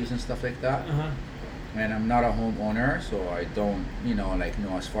 Airbnbs and stuff like that. Uh-huh. And I'm not a homeowner, so I don't,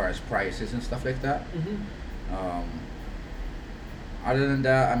 know as far as prices and stuff like that. Mm-hmm. Other than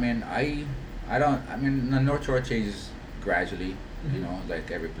that, the North Shore changes gradually, Mhm. like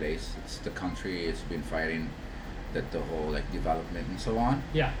every place. It's the country, it's been fighting the whole development and so on.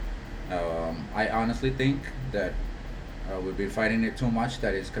 Yeah. I honestly think that we've been fighting it too much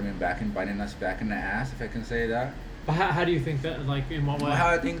that it's coming back and biting us back in the ass, if I can say that. But how do you think that, like, in what way? How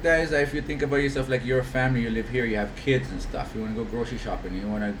I think that is that if you think about yourself, like your family, you live here, you have kids and stuff. You want to go grocery shopping, you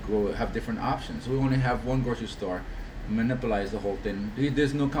want to go have different options. We only have one grocery store, monopolize the whole thing.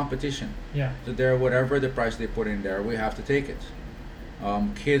 There's no competition. Yeah. So there, whatever the price they put in there, we have to take it.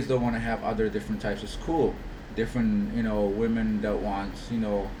 Kids don't want to have other different types of school. Different, women that want,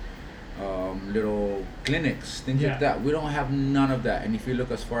 little clinics, things like that. We don't have none of that. And if you look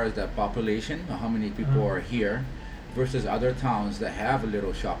as far as the population, how many people are here, versus other towns that have a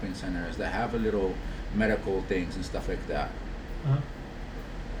little shopping centers, that have a little medical things and stuff like that,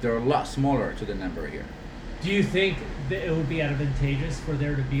 they're a lot smaller to the number here. Do you think that it would be advantageous for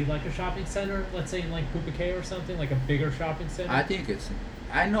there to be like a shopping center, let's say in like Pupukea or something, like a bigger shopping center?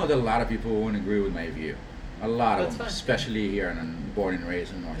 I know that a lot of people won't agree with my view. A lot That's of them, fine. especially here and born and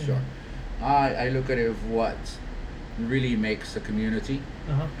raised in North Shore. I look at it of what really makes a community,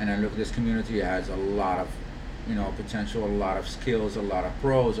 and I look at this community has a lot of, potential, a lot of skills, a lot of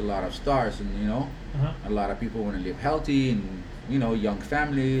pros, a lot of stars, and a lot of people want to live healthy and young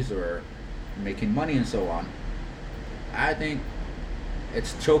families or making money and so on. I think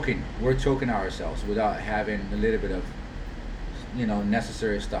it's choking. We're choking ourselves without having a little bit of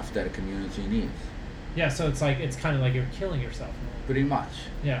necessary stuff that a community needs. Yeah, so it's kind of like you're killing yourself. Pretty much.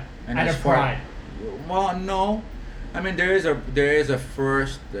 Yeah. And Out as of far- pride. Well, no. I mean, there is a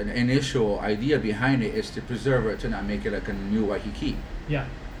first an initial idea behind it is to preserve it, to not make it like a new Waikiki. Yeah.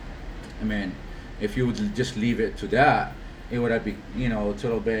 I mean, if you would just leave it to that, it would have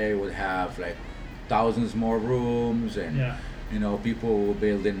Turtle Bay would have like thousands more rooms, and people will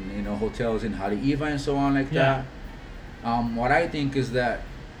build in hotels in Haleiwa and so on like that. What I think is that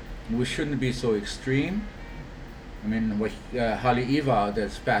we shouldn't be so extreme. I mean, with Haleiwa,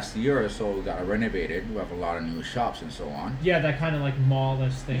 this past year or so, got renovated. We have a lot of new shops and so on. Yeah, that kind of like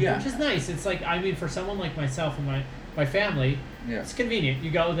mallish thing, Yeah. which is nice. It's like, I mean, for someone like myself and my family, it's convenient.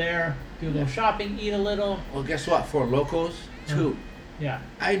 You go there, do a little shopping, eat a little. Well, guess what? For locals, too. Yeah.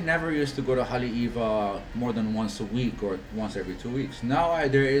 I never used to go to Haleiwa more than once a week or once every 2 weeks. Now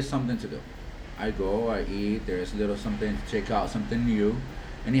there is something to do. I go, I eat, there's a little something to check out, something new,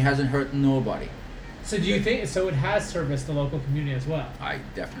 and it hasn't hurt nobody. So do you think, so it has serviced the local community as well? I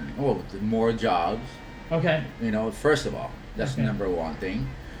definitely, more jobs. Okay. First of all, that's the number one thing.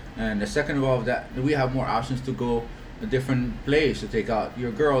 And the second of all, that we have more options to go a different place to take out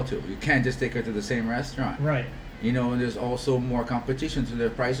your girl to. You can't just take her to the same restaurant. Right. And there's also more competition, so the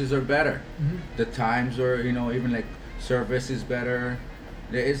prices are better. The times are, even like service is better.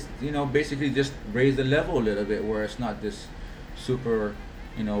 There is, basically just raise the level a little bit where it's not this super,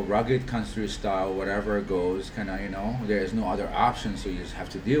 rugged country style, whatever it goes, kind of, there's no other option, so you just have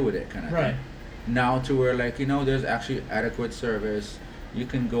to deal with it, kind of thing. Now to where, like, there's actually adequate service, you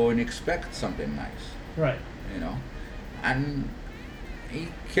can go and expect something nice. Right. And you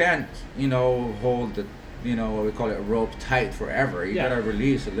can't, hold the, what we call it, rope tight forever. You gotta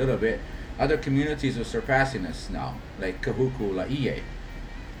release a little bit. Other communities are surpassing us now, like Kahuku, Laie.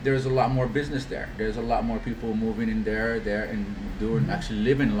 There's a lot more business there. There's a lot more people moving in there and doing actually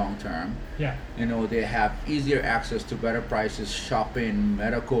living long term. Yeah. They have easier access to better prices, shopping,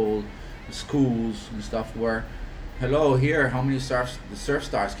 medical, schools and stuff. Where, hello, here, how many the Surf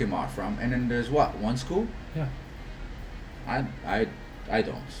Stars came out from, and then there's what, one school? Yeah. I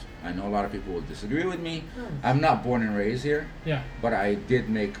don't. I know a lot of people will disagree with me. I'm not born and raised here. Yeah. But I did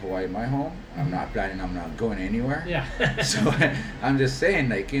make Hawaii my home. I'm not going anywhere. Yeah. So I'm just saying,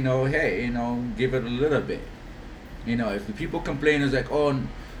 like, hey, give it a little bit. If the people complain, it's like, oh,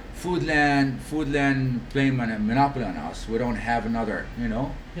 Foodland playing a monopoly on us. We don't have another,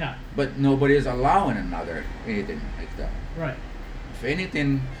 Yeah. But nobody is allowing anything like that. Right. If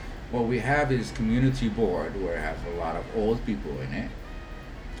anything, what we have is community board where I have a lot of old people in it.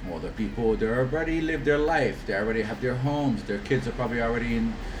 Older people, they already live their life. They already have their homes. Their kids are probably already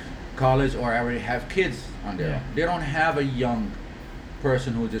in college or already have kids on their own. They don't have a young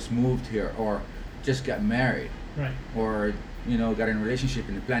person who just moved here or just got married. Right. Or, got in a relationship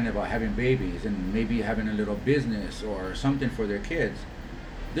and planning about having babies and maybe having a little business or something for their kids.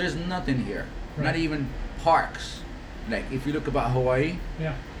 There's nothing here. Right. Not even parks. Like, if you look about Hawaii,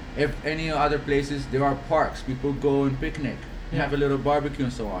 if any other places, there are parks. People go and picnic. Have a little barbecue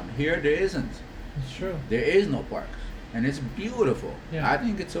and so on. Here, there isn't. It's true. There is no parks, and it's beautiful. Yeah. I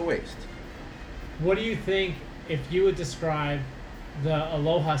think it's a waste. What do you think, if you would describe the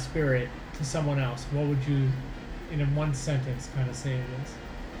aloha spirit to someone else, what would you, in one sentence, kind of say it is?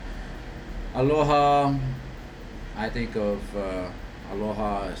 Aloha, I think of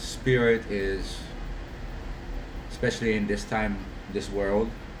aloha spirit is, especially in this time, this world,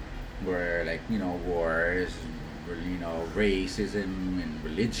 where, like, wars, racism and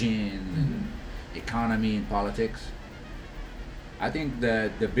religion and economy and politics. I think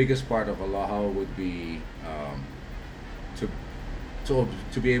that the biggest part of Aloha would be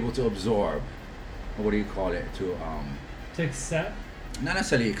to be able to absorb, or what do you call it? To accept? not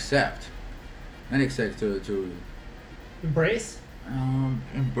necessarily accept, not accept to Embrace?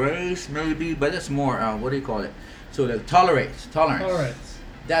 embrace maybe, but that's more what do you call it? So like tolerance.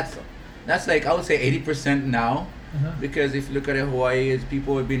 That's like I would say 80% now. Because if you look at it, Hawaii is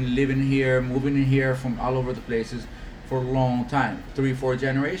people have been living here, moving in here from all over the places for a long time, 3-4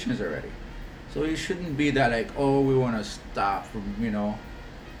 generations already. So it shouldn't be that like, oh, we want to stop from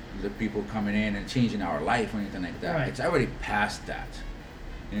the people coming in and changing our life or anything like that. Right. It's already past that,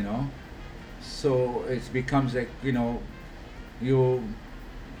 So it becomes like you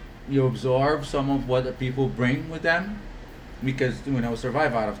absorb some of what the people bring with them, because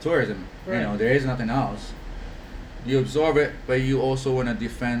survive out of tourism. Right. There is nothing else. You absorb it, but you also want to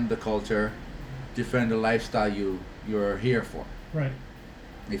defend the culture, defend the lifestyle you're here for. Right.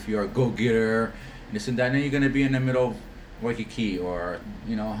 If you're a go-getter, this and that, then you're gonna be in the middle of Waikiki or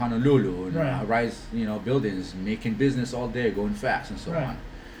Honolulu and Right. rise buildings, making business all day, going fast and so Right. on.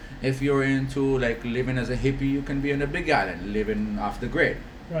 If you're into like living as a hippie, you can be on the Big Island, living off the grid.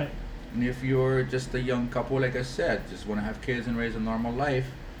 Right. And if you're just a young couple, like I said, just want to have kids and raise a normal life,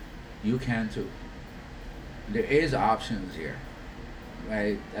 you can too. There is options here.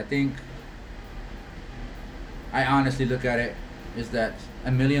 I think I honestly look at it is that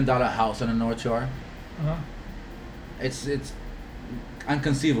 $1 million house on the North Shore, it's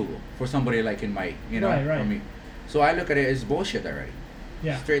inconceivable for somebody like in my Right. for me. So I look at it as bullshit already.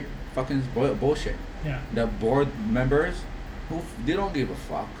 Yeah. Straight fucking bullshit. Yeah. The board members, they don't give a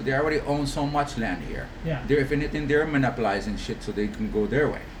fuck. They already own so much land here. Yeah. If anything, they're monopolizing shit so they can go their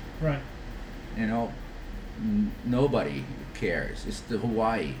way. Right. Nobody cares. It's the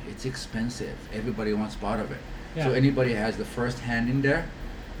Hawaii. It's expensive. Everybody wants part of it. Yeah. So anybody has the first hand in there,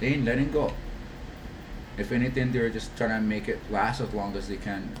 they ain't letting go. If anything, they're just trying to make it last as long as they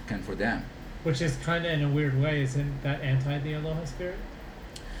can for them. Which is kind of in a weird way, isn't that anti the Aloha spirit?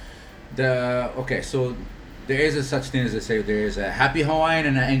 So there is a such thing as they say there is a happy Hawaiian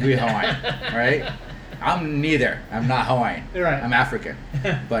and an angry Hawaiian, right? I'm neither. I'm not Hawaiian. Right. I'm African.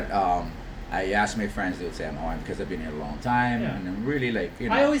 But I ask my friends, they would say I'm Hawaiian because I've been here a long time, Yeah. and I'm really like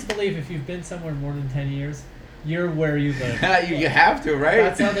I always believe if you've been somewhere more than 10 years, you're where you live. you have to, right?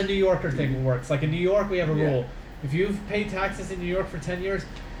 That's how the New Yorker thing works. Like in New York, we have a Yeah. rule. If you've paid taxes in New York for 10 years,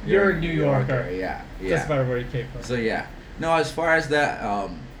 you're a New Yorker. Yeah. Doesn't matter where you came from. So yeah. No, as far as that,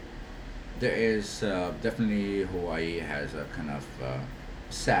 there is definitely Hawaii has a kind of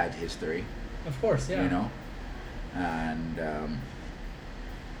sad history. Of course, yeah.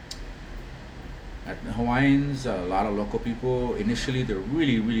 And Hawaiians, a lot of local people, initially they're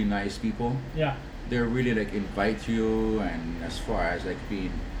really, really nice people. Yeah. They're really like invite you, and as far as like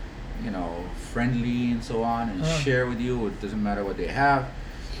being, friendly and so on, and share with you. It doesn't matter what they have.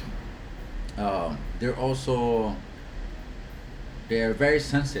 They're very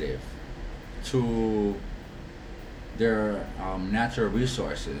sensitive to their natural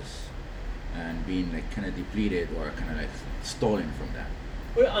resources and being like kind of depleted or kind of like stolen from them.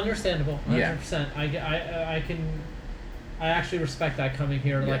 Well, understandable, 100%. Yeah. I actually respect that coming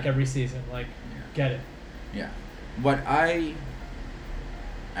here like every season. Like, get it. Yeah, but I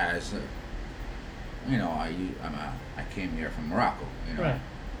came here from Morocco. Right.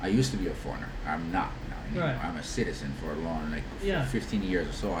 I used to be a foreigner. I'm not now. Right. I'm a citizen for a long, like 15 years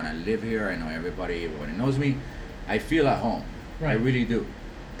or so, and I live here. I know everybody knows me. I feel at home. Right. I really do.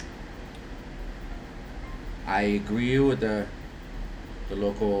 I agree with the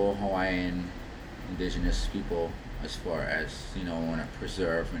local Hawaiian indigenous people as far as want to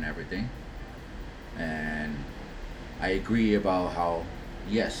preserve and everything, and I agree about how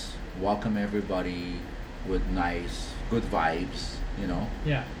welcome everybody with nice good vibes,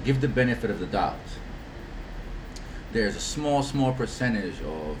 give the benefit of the doubt. There's a small percentage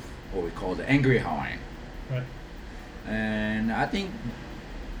of what we call the angry Hawaiian, right? And I think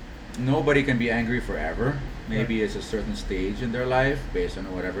nobody can be angry forever. Maybe it's a certain stage in their life based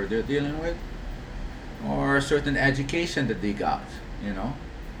on whatever they're dealing with, or a certain education that they got,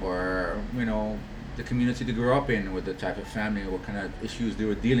 or the community they grew up in, with the type of family, what kind of issues they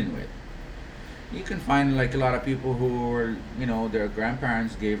were dealing with. You can find like a lot of people who were, their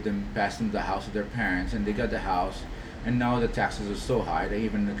grandparents passed them the house of their parents, and they got the house, and now the taxes are so high they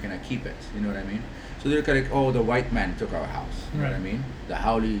even cannot keep it. You know what I mean? So they're like, oh, the white man took our house. You know what I mean? The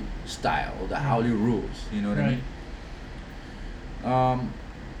haole style, or the haole rules. You know what I mean?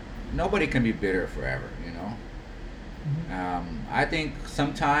 Nobody can be bitter forever. I think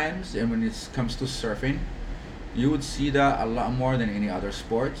sometimes, and when it comes to surfing, you would see that a lot more than any other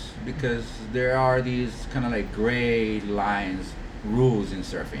sports because there are these kind of like gray lines, rules in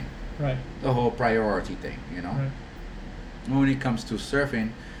surfing. Right. The whole priority thing, you know. Right. When it comes to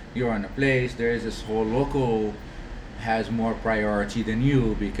surfing, you're in a place, there is this whole local has more priority than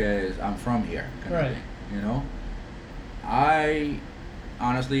you because I'm from here, kind Right. of thing, you know. I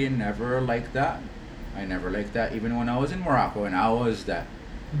honestly never liked that. I never liked that. Even when I was in Morocco and I was that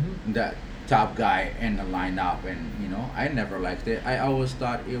that top guy in the lineup, and you know, I never liked it. I always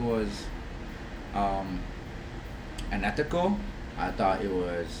thought it was unethical. I thought it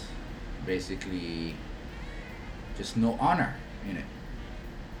was basically just no honor in it.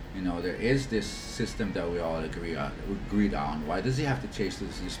 You know, there is this system that we all agreed on. Why does he have to chase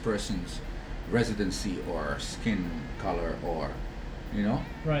this person's residency or skin color or, you know?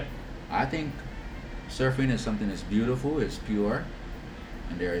 Right. I think surfing is something that's beautiful, it's pure,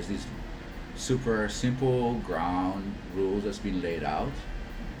 and there is these super simple ground rules that's been laid out.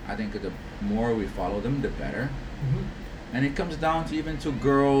 I think the more we follow them, the better. And it comes down to even to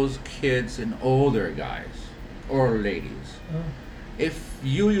girls, kids, and older guys or ladies. If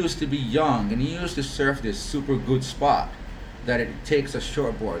you used to be young and you used to surf this super good spot that it takes a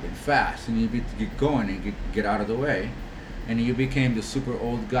shortboard and fast and you get going and get out of the way, and you became the super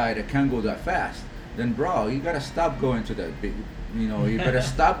old guy that can't go that fast, then bro, you gotta stop going to that big, you know, you better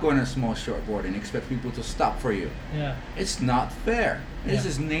stop going a small shortboard and expect people to stop for you. Yeah. It's not fair. This Yeah.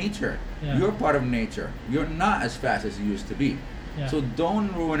 is nature. Yeah. You're part of nature. You're not as fast as you used to be. Yeah. So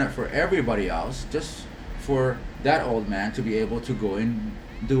don't ruin it for everybody else, just for that old man to be able to go and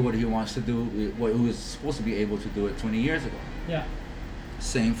do what he wants to do, what he was supposed to be able to do it 20 years ago. Yeah.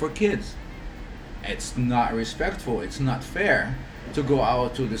 Same for kids. It's not respectful. It's not fair to go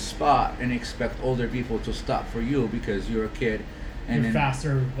out to the spot and expect older people to stop for you because you're a kid. And You're then,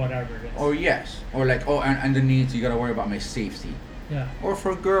 faster, whatever it is. or yes, or like, oh, and the needs, you gotta worry about my safety. Yeah. Or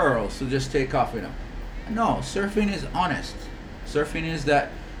for girls to just take off, you know. No, surfing is honest. Surfing is that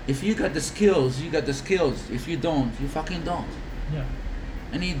if you got the skills, you got the skills. If you don't, you fucking don't. Yeah.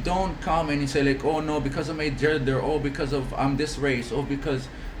 And you don't come and you say like, oh no, because of my gender, oh because of I'm this race, oh because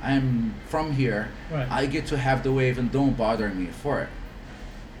I'm from here, Right. I get to have the wave and don't bother me for it.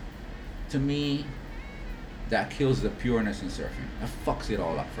 To me, that kills the pureness in surfing. It fucks it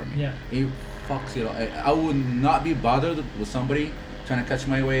all up for me. Yeah. It fucks it all. I would not be bothered with somebody trying to catch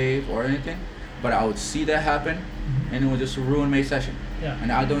my wave or anything, but I would see that happen and it would just ruin my session. Yeah.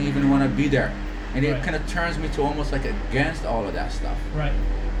 And I don't even want to be there. And it Right. kind of turns me to almost like against all of that stuff. Right.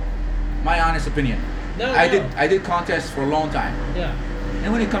 My honest opinion. No, I no. did contests for a long time. Yeah.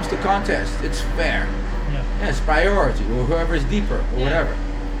 And when it comes to contests, it's fair. Yeah. Yeah, it's priority, or whoever is deeper, or Yeah. whatever.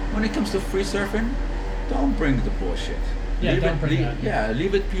 When it comes to free surfing, don't bring the bullshit. Yeah, don't bring that, Yeah,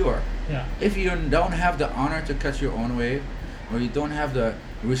 leave it pure. Yeah. If you don't have the honor to catch your own wave, or you don't have the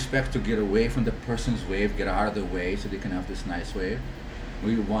respect to get away from the person's wave, get out of the way so they can have this nice wave, or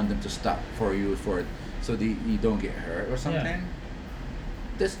you want them to stop for you so you don't get hurt or something,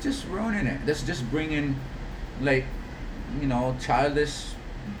 that's just ruining it. That's just bringing, like, you know, childish,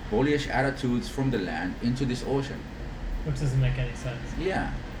 bullish attitudes from the land into this ocean. Which doesn't make any sense.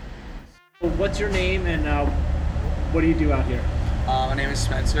 Yeah. What's your name and what do you do out here? My name is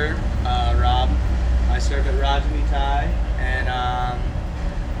Spencer, Rob. I serve at Rajani Thai, and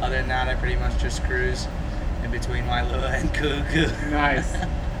other than that, I pretty much just cruise in between Wailua and Kuku. Nice.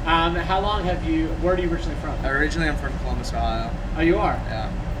 How long have you? Where are you originally from? Originally, I'm from Columbus, Ohio. Oh, you are. Yeah.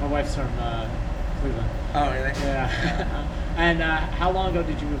 My wife's from Cleveland. Oh, really? Yeah. And how long ago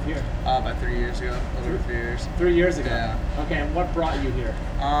did you move here? About 3 years ago. A little over 3 years. 3 years ago. Yeah. Okay. And what brought you here?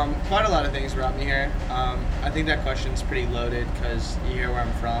 Quite a lot of things brought me here. I think that question's pretty loaded because you hear where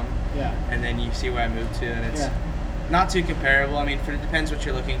I'm from. Yeah. And then you see where I moved to, and it's not too comparable. I mean, it depends what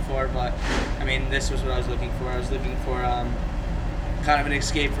you're looking for, but I mean, this was what I was looking for. I was looking for kind of an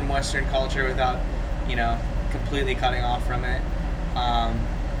escape from Western culture without, you know, completely cutting off from it.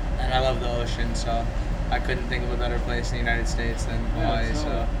 And I love the ocean, so I couldn't think of a better place in the United States than Hawaii.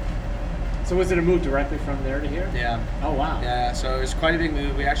 So was it a move directly from there to here? Yeah. Oh wow. Yeah, so it was quite a big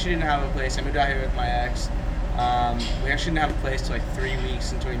move. We actually didn't have a place. I moved out here with my ex. We actually didn't have a place till like 3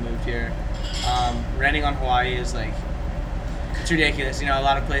 weeks until we moved here. Renting on Hawaii is like, it's ridiculous. You know, a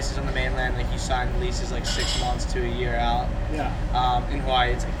lot of places on the mainland, like you sign leases like 6 months to a year out. Yeah. In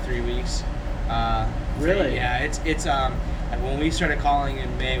Hawaii, it's like 3 weeks. Really? Yeah. It's when we started calling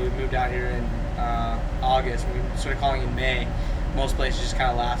in May, we moved out here in August. When we started calling in May, most places just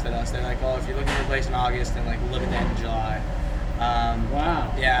kind of laughed at us. They're like, "Oh, if you're looking for a place in August, then like look at that in July."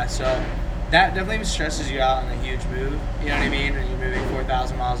 Wow. Yeah. So that definitely stresses you out in a huge move. You know what I mean? And you're moving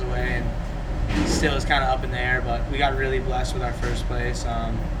 4,000 miles away, and still is kind of up in the air. But we got really blessed with our first place.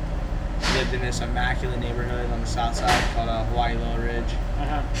 Lived in this immaculate neighborhood on the south side called Hawaii Lower Ridge.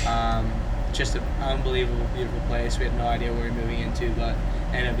 Just an unbelievable, beautiful place. We had no idea where we were moving into, but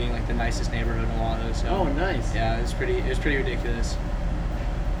ended up being like the nicest neighborhood in Oahu. So Oh, nice. yeah, it was pretty ridiculous.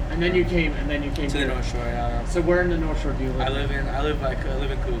 And then you came to here. the North Shore. Yeah. So where in the North Shore do you live? I live in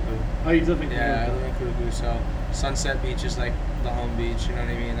Kuku. Oh, you live in Kuku. Yeah, I live in Kuku. So Sunset Beach is like the home beach. You know what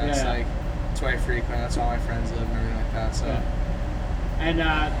I mean? That's Yeah. like that's where I frequent. That's all my friends live and everything like that. So. Yeah. And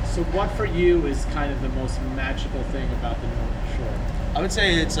so what for you is kind of the most magical thing about the North Shore? I would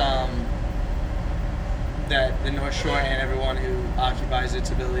say it's that the North Shore and everyone who occupies its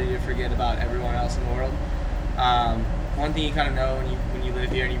ability to forget about everyone else in the world. One thing you kind of know when you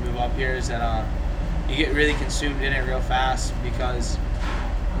live here and you move up here is that you get really consumed in it real fast because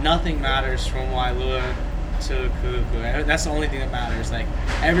nothing matters from Wailua to Kuku. That's the only thing that matters. Like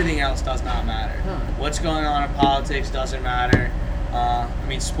everything else does not matter. What's going on in politics doesn't matter. I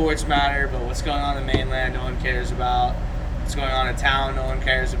mean, sports matter, but what's going on in the mainland, no one cares about. What's going on in town, no one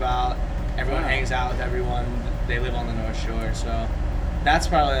cares about. Everyone hangs out with everyone. They live on the North Shore, so that's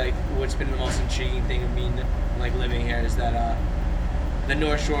probably like what's been the most intriguing thing of me, like living here, is that the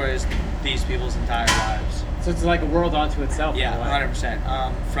North Shore is these people's entire lives. So it's like a world unto itself. Yeah, in a way.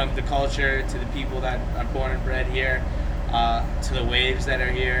 100%. From the culture to the people that are born and bred here, to the waves that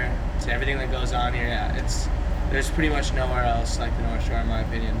are here, to everything that goes on here. Yeah, there's pretty much nowhere else like the North Shore, in my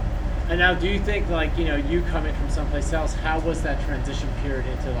opinion. And now, do you think, like, you know, you coming from someplace else, how was that transition period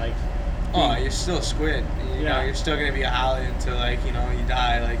into, like... Oh, you're still a squid. You know, you're still going to be a Howley until, like, you know, you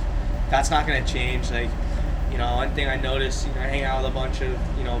die. Like, that's not going to change. Like, you know, one thing I noticed, you know, I hang out with a bunch of,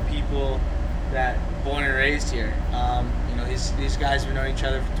 you know, people that born and raised here. You know, these guys have known each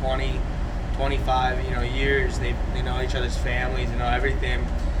other for 20, 25, you know, years. They know each other's families, they know everything.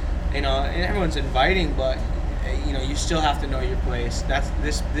 You know, and everyone's inviting, but... you know, you still have to know your place.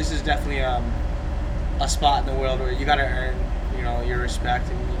 This is definitely a spot in the world where you got to earn, you know, your respect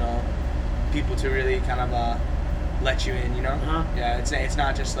and, you know, people to really kind of let you in, you know. Yeah, it's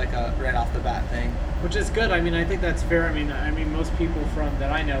not just like a right off the bat thing. Which is good. I mean, I think that's fair. I mean, most people from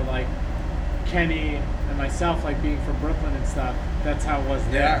that I know, like Kenny and myself, like being from Brooklyn and stuff, that's how it was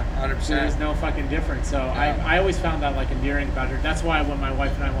there. Yeah, 100%. So there's no fucking difference. So I always found that like endearing about her. That's why when my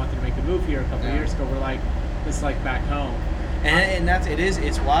wife and I wanted to make the move here a couple of years ago, we're like, it's like back home. And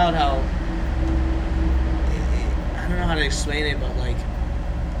it's wild how I don't know how to explain it, but like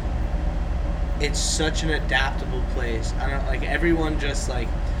it's such an adaptable place. I don't like everyone just like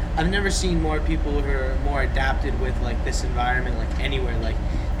I've never seen more people who are more adapted with like this environment like anywhere. Like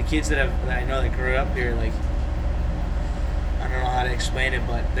the kids that I know that grew up here, like I don't know how to explain it,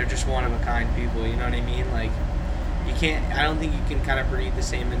 but they're just one of a kind people. You know what I mean? Like I don't think you can kind of breed the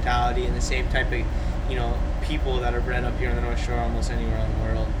same mentality and the same type of, you know, people that are bred up here on the North Shore almost anywhere in the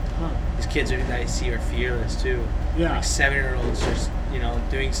world. These kids that I see are fearless too. Yeah. Like 7-year-olds just, you know,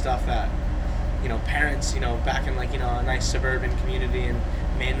 doing stuff that, you know, parents, you know, back in like, you know, a nice suburban community in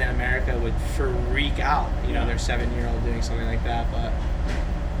mainland America would freak out, you know, their 7-year-old doing something like that, but,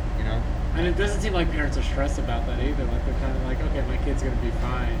 you know. And it doesn't seem like parents are stressed about that either. Like they're kind of like, okay, my kid's gonna be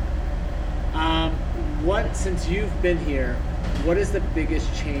fine. Since you've been here, what is the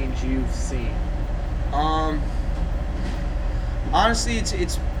biggest change you've seen? Honestly,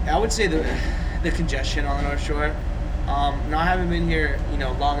 it's I would say the congestion on the North Shore. Now I haven't been here, you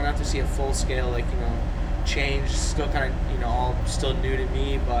know, long enough to see a full scale, like, you know, change. Still kind of, you know, all still new to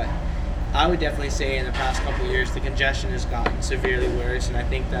me, but I would definitely say in the past couple of years the congestion has gotten severely worse, and I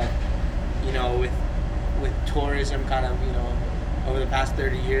think that, you know, with tourism kind of, you know, over the past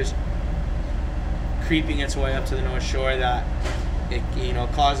 30 years creeping its way up to the North Shore, that it, you know,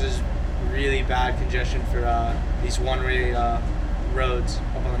 causes really bad congestion for these one-way roads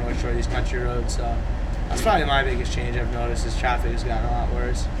up on the North Shore, these country roads. So that's probably my biggest change I've noticed, is traffic has gotten a lot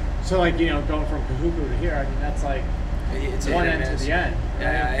worse. So like, you know, going from Kahuku to here, I mean, that's like it's one end to the end. Right?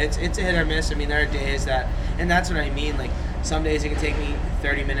 Yeah, it's a hit or miss. I mean, there are days that, and that's what I mean, like some days it can take me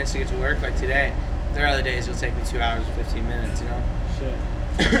 30 minutes to get to work, like today. There are other days it'll take me 2 hours and 15 minutes, you know? Shit.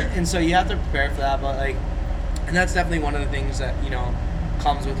 And so you have to prepare for that, but like, and that's definitely one of the things that, you know,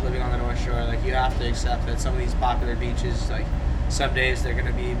 comes with living on the North Shore. Like, you have to accept that some of these popular beaches, like, some days they're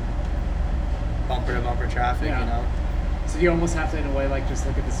gonna be bumper to bumper traffic, you know? So you almost have to, in a way, like, just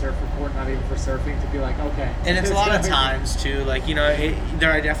look at the surf report, not even for surfing, to be like, okay. And it's a lot of times too, like, you know,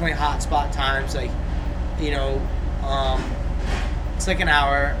 there are definitely hot spot times, like, you know, it's like an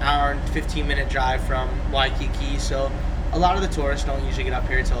hour and 15-minute drive from Waikiki, so a lot of the tourists don't usually get up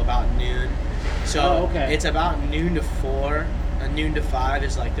here until about noon. So it's about noon to 4. Noon to 5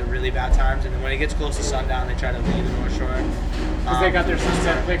 is like the really bad times, and then when it gets close to sundown, they try to leave the North Shore. Because they got their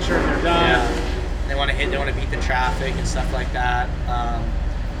sunset picture and they're done. Yeah. They want to beat the traffic and stuff like that.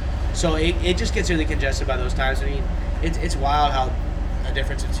 So it just gets really congested by those times. I mean, it's wild how a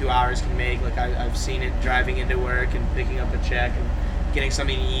difference of 2 hours can make. Like I've seen it driving into work and picking up a check and getting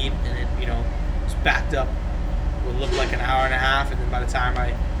something to eat, and it it's backed up. Will look like an hour and a half, and then by the time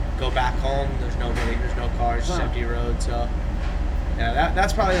I go back home, there's nobody, there's no cars, just empty road. So yeah,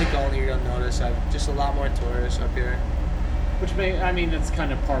 that's probably like the only real notice. Just a lot more tourists up here. Which that's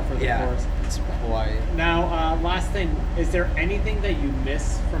kind of par for the course. It's Hawaii. Now, last thing, is there anything that you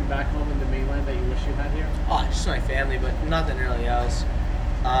miss from back home in the mainland that you wish you had here? Oh, just my family, but nothing really else.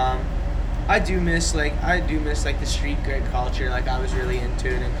 I do miss the street grid culture. Like I was really into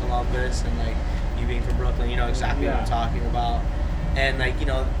it in Columbus, and like you being from Brooklyn, you know exactly what I'm talking about. And like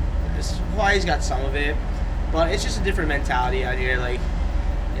Hawaii's got some of it, but it's just a different mentality out here. Like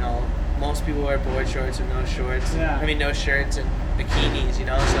most people wear board shorts and no shorts. No shirts and bikinis,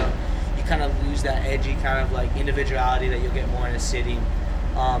 so you kind of lose that edgy kind of like individuality that you'll get more in a city.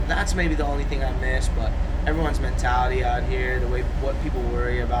 That's maybe the only thing I miss, but everyone's mentality out here, the way what people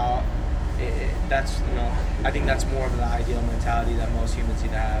worry about, that's I think that's more of the ideal mentality that most humans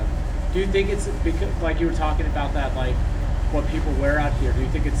need to have. Do you think it's because, like you were talking about that, like what people wear out here, do you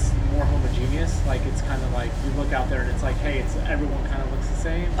think it's more homogeneous? Like it's kind of like you look out there and it's like, hey, everyone kind of looks the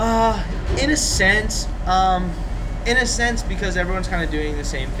same? In a sense, because everyone's kind of doing the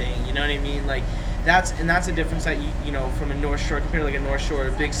same thing, you know what I mean? Like that's a difference that from a North Shore compared to like a North Shore,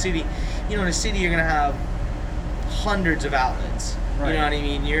 a big city. In a city you're gonna have hundreds of outlets. Right. You know what I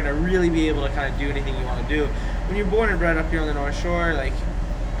mean? You're gonna really be able to kind of do anything you want to do. When you're born and bred up here on the North Shore, like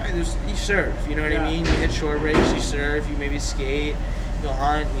you surf, you know what I mean? You hit shore breaks, you surf, you maybe skate, you go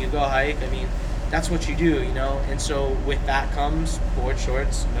hunt, you go hike. I mean, that's what you do, And so with that comes board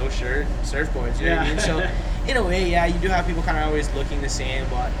shorts, no shirt, surfboards, you know what I mean? So in a way, you do have people kind of always looking the same,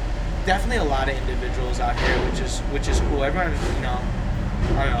 but definitely a lot of individuals out here, which is cool. Everyone, I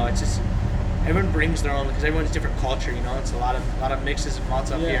don't know, it's just everyone brings their own, because everyone's different culture, It's a lot of mixes and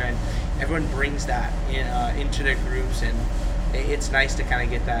lots up here, and everyone brings that into their groups, and it's nice to kind of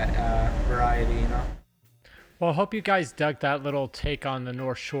get that variety, Well, I hope you guys dug that little take on the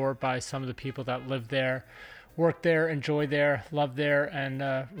North Shore by some of the people that live there, work there, enjoy there, love there, and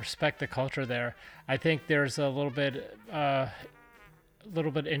respect the culture there. I think there's a little bit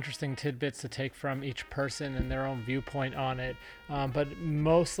interesting tidbits to take from each person and their own viewpoint on it. But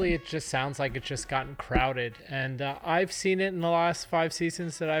mostly it just sounds like it's just gotten crowded. And I've seen it in the last 5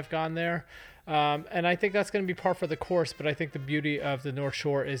 seasons that I've gone there. And I think that's going to be par for the course, but I think the beauty of the North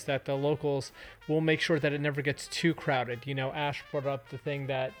Shore is that the locals will make sure that it never gets too crowded. Ash brought up the thing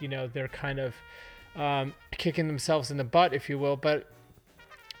that, they're kind of kicking themselves in the butt, if you will, but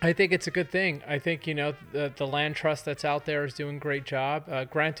I think it's a good thing. I think, the land trust that's out there is doing a great job.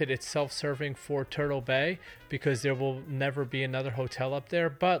 Granted, it's self-serving for Turtle Bay because there will never be another hotel up there.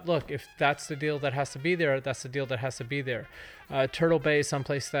 But look, if that's the deal that has to be there, that's the deal that has to be there. Turtle Bay is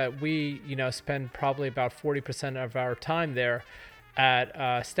someplace that we, spend probably about 40% of our time there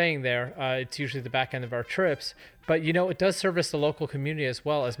at staying there. It's usually the back end of our trips. But, it does service the local community as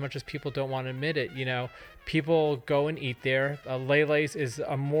well, as much as people don't want to admit it. People go and eat there. Lele's is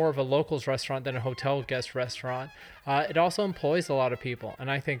more of a locals restaurant than a hotel guest restaurant. It also employs a lot of people, and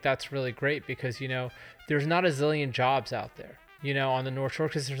I think that's really great because, there's not a zillion jobs out there, on the North Shore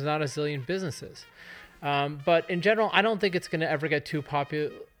because there's not a zillion businesses. But in general, I don't think it's going to ever get too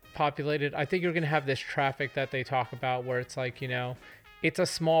populated. I think you're going to have this traffic that they talk about where it's like, it's a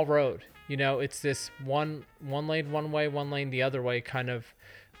small road. It's this one lane one way, one lane the other way kind of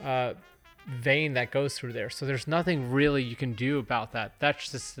vein that goes through there. So there's nothing really you can do about that.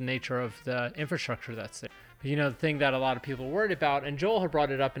 That's just the nature of the infrastructure that's there. But, the thing that a lot of people are worried about, and Joel had brought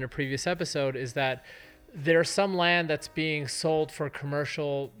it up in a previous episode, is that there's some land that's being sold for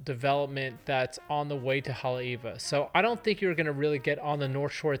commercial development that's on the way to Haleiwa. So I don't think you're going to really get on the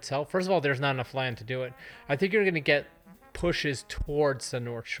North Shore itself. First of all, there's not enough land to do it. I think you're going to get pushes towards the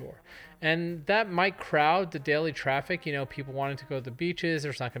North Shore. And that might crowd the daily traffic, people wanting to go to the beaches.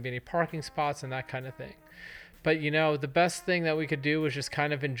 There's not going to be any parking spots and that kind of thing. But, the best thing that we could do is just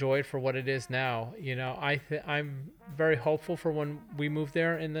kind of enjoy it for what it is now. I'm very hopeful for when we move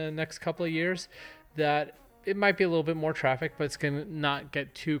there in the next couple of years that it might be a little bit more traffic, but it's going to not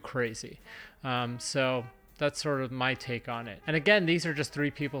get too crazy. So that's sort of my take on it. And again, these are just 3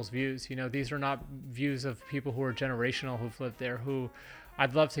 people's views. These are not views of people who are generational, who've lived there, who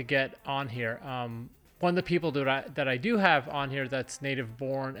I'd love to get on here. one of the people that I do have on here that's native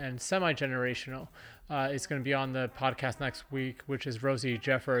born and semi-generational is going to be on the podcast next week, which is Rosie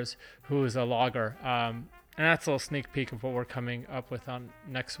Jeffers, who is a logger. And that's a little sneak peek of what we're coming up with on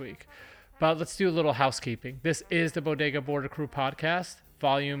next week. But let's do a little housekeeping. This is the Bodega Border Crew podcast,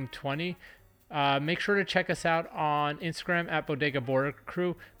 volume 20. Make sure to check us out on Instagram at Bodega Border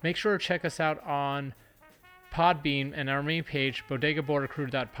Crew. Make sure to check us out on Podbean and our main page,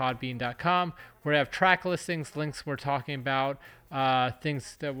 bodegabordercrew.podbean.com, where we have track listings, links we're talking about,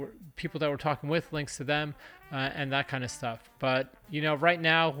 things that people that we're talking with, links to them, and that kind of stuff. But, right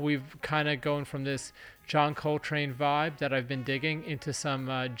now we've kind of going from this John Coltrane vibe that I've been digging into some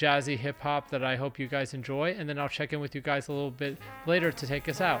jazzy hip hop that I hope you guys enjoy. And then I'll check in with you guys a little bit later to take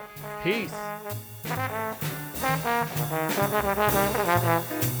us out. Peace.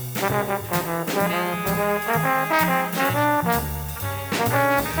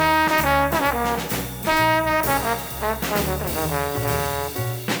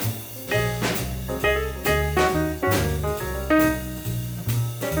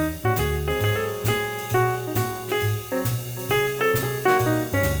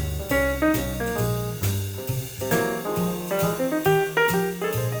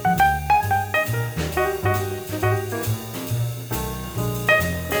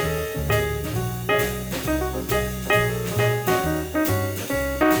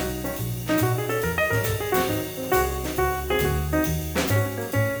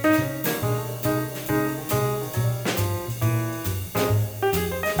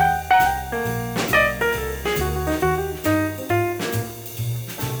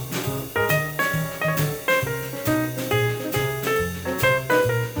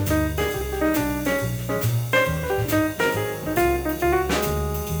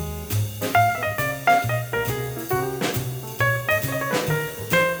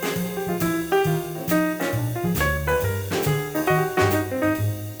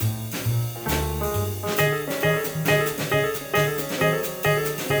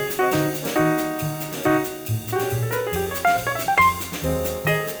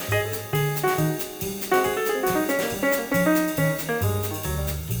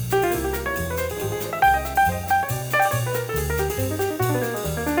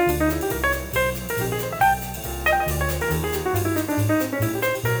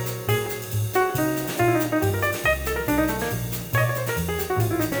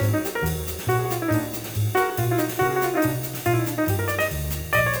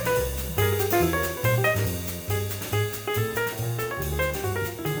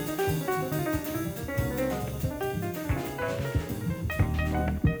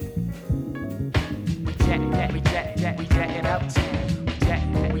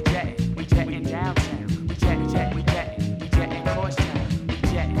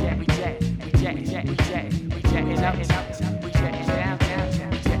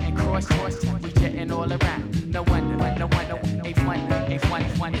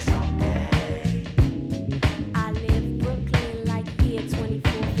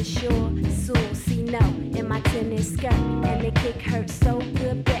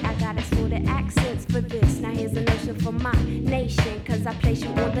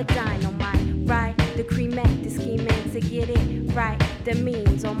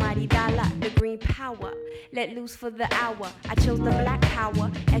 Let loose for the hour. I chose the black power,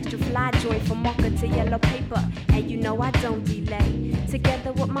 extra fly joint from marker to yellow paper, and I don't delay.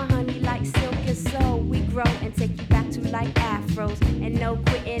 Together with my honey like silk and soul, we grow and take you back to like afros, and no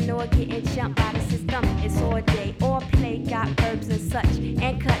quitting or getting jumped by the system. It's all day or play, got verbs and such,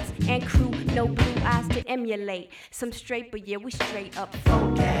 and cuts and crew, no blue eyes to emulate. Some straight, but yeah, we straight up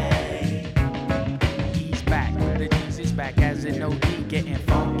funky. He's back, the G's is back as an OD, getting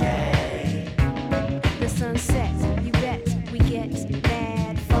funky. The sun sets, you bet, we get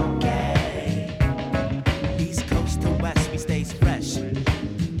mad funky. East coast to west, we stays fresh.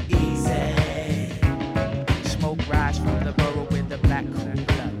 Easy. Smoke rise from the borough with the black cooler.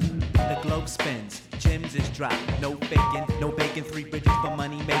 The globe spins, Jim's is drop. No faking, no bacon, 3 bridges for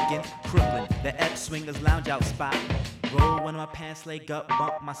money making. Crooklyn, the Ep Swingers lounge out spot. Roll one of my pants leg up,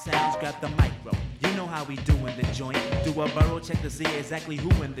 bump my sounds, grab the micro. You know how we do in the joint. Do a borough check to see exactly who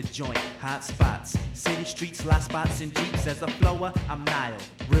in the joint. Hot spots, city streets, lot spots, and jeeps. As a flower, I'm Nile.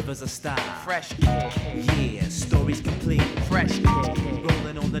 Rivers a style. Fresh kid. Yeah, stories complete. Fresh kid.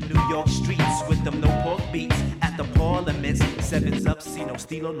 Rolling on the New York streets with them no pork beats. At the parliaments, 7's up, see no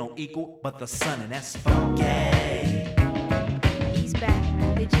stilo, no equal, but the sun, and that's funky. He's back,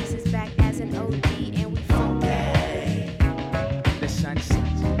 the Jesus back as an OD, and we funky. The sun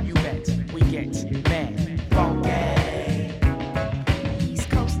sets, you bet, we get mad funky. East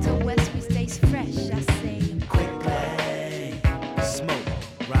coast to west, we stays fresh, I see.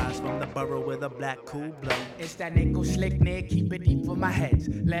 borough with a black cool blow. It's that nickel slick nigga, keep it deep for my heads.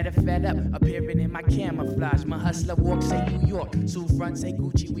 Let it fed up, appearing in my camouflage. My hustler walk say New York, Sue front say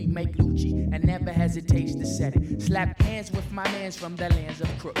Gucci, we make Lucci, and never hesitates to set it. Slap hands with my mans from the lands of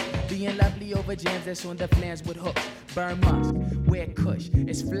crooks. Being lovely over jams that's on the flans with hooks. Burn musk, wear kush,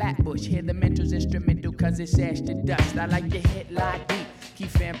 it's Flatbush. Hear the mental's instrumental cause it's ash to dust. I like to hit lie deep, keep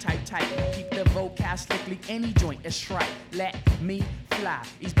fam tight. Keep the vocal strictly any joint, it's right. Let me fly,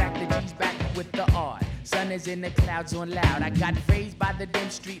 he's back the G's back with the R. Sun is in the clouds on loud. I got raised by the dim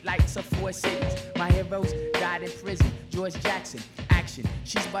street lights of 4 cities. My heroes died in prison. George Jackson, action.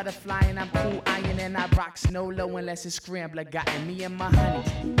 She's butterfly and I'm cool iron and I rock snow low unless it's scrambler. Gotten me and my honeys.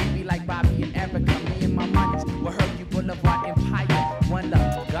 We be like Bobby and Erica, me and my monies. We'll hurt you Boulevard Empire. One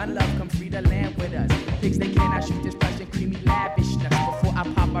love, gun love, come free the land with us. Pigs they cannot shoot this plush and creamy lavishness. Before I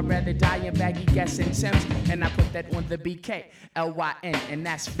pop, I'd rather die in baggy gas and Sims. And I put that on the BK, LYN, and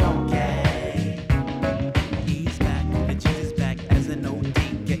that's funky. He's back, the cheese is back as an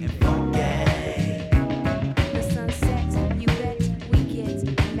OD, getting funky. The sun sets, you bet we get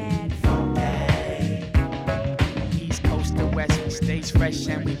mad funky. East coast to west, we stays fresh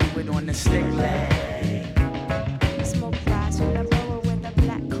and we do it on the slick leg. Smoke rise from the borough with a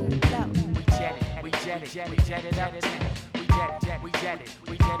black cool blow. We jet it, we jet it, we jet it up. We jet it, we jet it,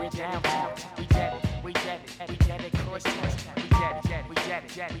 we jet it down. We jet it, we jet it, we jet it cross town. We jet it, we jet it,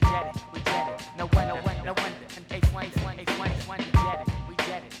 we jet it, we jet it. No wonder, no wonder. H1, we jet it, we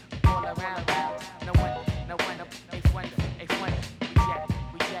jet it. All around, no wonder, H1, we jet it,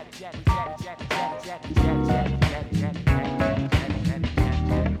 we jet it, jet it, jet it, jet it, jet it, jet it, jet it, jet it, jet it, jet it.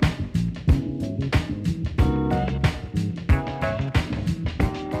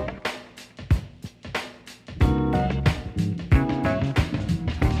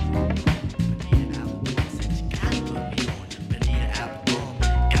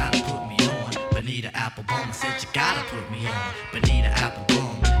 Applebaum said you gotta put me on. Bonita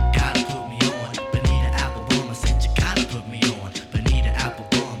Applebaum, gotta put me on. Bonita Applebaum said you gotta put me on. Bonita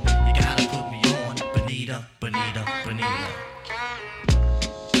Applebaum, you gotta put me on. Bonita, Bonita, Bonita.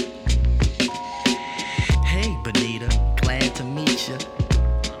 Hey Bonita, glad to meet ya.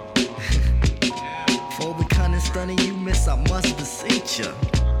 For the kind of stunning you miss, I must beseech ya.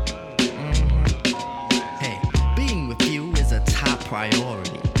 Hey, being with you is a top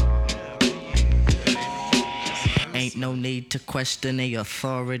priority. Ain't no need to question the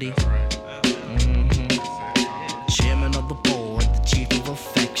authority. Chairman of the board, the chief of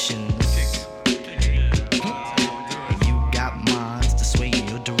affections. You got minds to sway in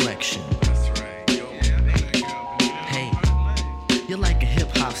your direction. Hey, you're like a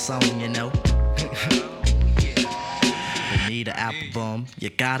hip-hop song, you know. Bonita Applebaum, you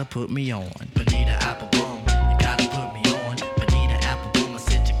gotta put me on. Bonita Applebaum, you gotta put me on. Bonita Applebaum, I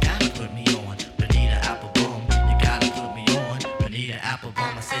said you gotta put me on. Bonita Applebaum, you gotta put me on. Bonita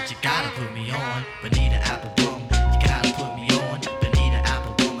Applebaum, I said you gotta put me on. Bonita Applebaum, you gotta put me on. Bonita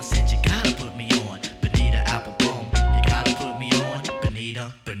Applebaum, I said you gotta put me on. Bonita Applebaum, you gotta put me on.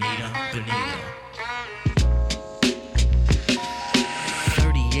 Bonita, Bonita, Bonita.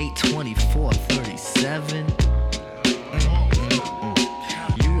 38, 24, 37.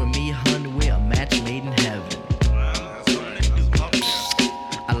 You and me, hun, we're a match made in heaven.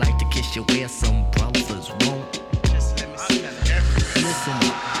 I like to kiss you where some brothers won't. Listen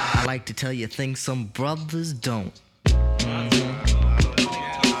up, I like to tell you things some brothers don't.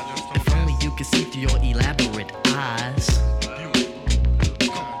 If only you could see through your elaborate eyes.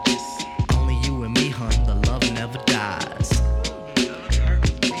 Only you and me, hun, the love never dies.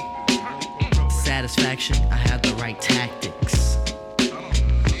 Satisfaction, I have the right tactics.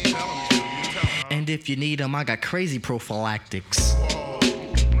 And if you need them, I got crazy prophylactics.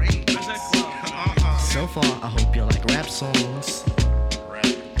 So far, I hope you like rap songs.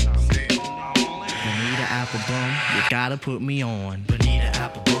 Bonita Applebaum, you gotta put me on. Bonita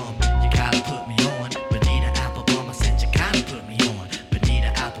Applebaum, you gotta put me on. Bonita Applebaum, I said you gotta put me on.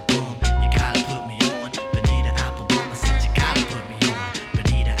 Bonita Applebaum, you gotta put me on. Bonita Applebaum, I said you gotta put me on.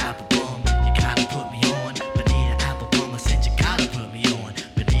 Bonita Applebaum, you gotta put me on. Bonita Applebaum, I said you gotta put me on.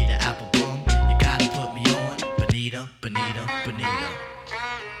 Bonita Applebaum, you gotta put me on. Bonita, Bonita, Bonita.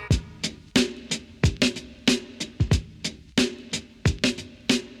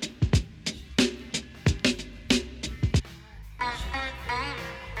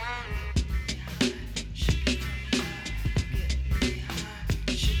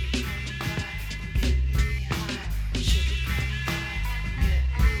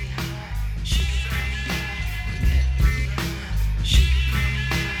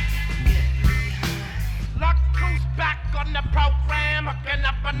 Look who's back on the program, hooking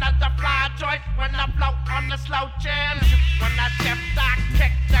up another fly joint when I float on the slow jam. When I shift, I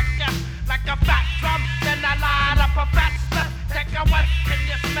kick the gift like a fat drum. Then I light up a fat slip. Take a whiff, can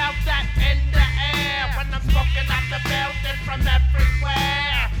you smell that in the air? When I'm smoking out the building from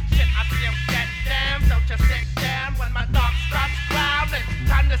everywhere. Shit, I still get down, don't you sit down when my dog starts growling.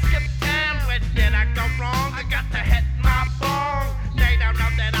 Time to skip town. Where did I go wrong? I got to hit my bong. They don't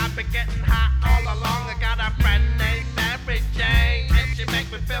know that I've been getting high all along. I got a friend named Mary Jane, and she make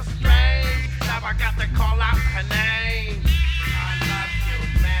me feel strange. Now I got to call out her name. I love you,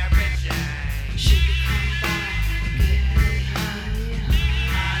 Mary Jane. She can come back and get me higher.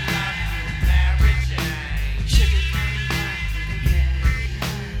 I love you, Mary Jane. She can come back and get me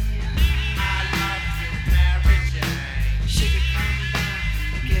higher. I love you, Mary Jane. She can come back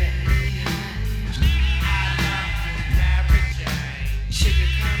and get me higher. I love you, Mary Jane. She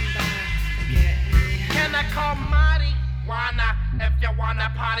can come back and get me higher. Can I call Marty? Wanna, if you wanna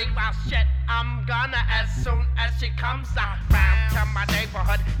party, well shit, I'm gonna as soon as she comes around to my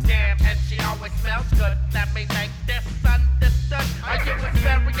neighborhood. Damn, and she always smells good. Let me make this understood. Are you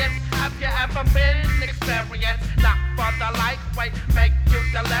experienced? Have you ever been experienced? Not for the lightweight, make you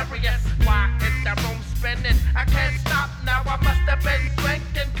delirious. Why is the room spinning? I can't stop now, I must have been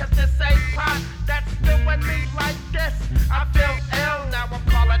drinking. Cause this ain't pot that's doing me like this. I feel ill, now I'm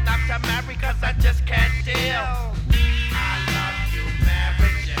calling out to Mary cause I just can't deal. I love you,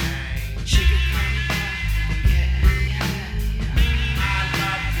 Mary Jane. She can come back and get me higher. I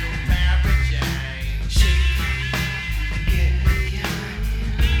love you, Mary Jane. She can come back and get me higher.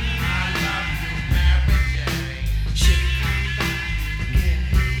 I love you, Mary Jane. She can come back and get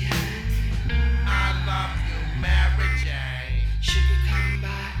me higher. I love you, Mary Jane. She can come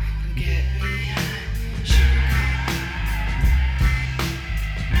back and get me higher. She can come back.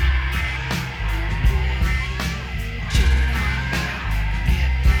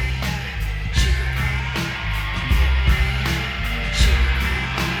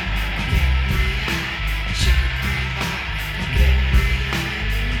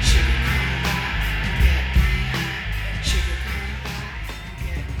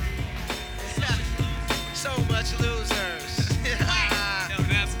 So much losers. No,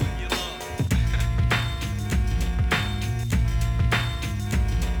 that's when you lose.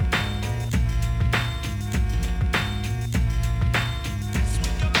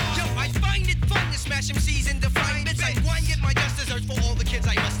 Yo, I find it fun to smash MCs and define bits. I whine, get my just desserts for all the kids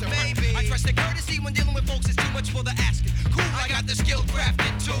I must have run. I trust the courtesy when dealing with folks is too much for the asking. Cool, I got the skill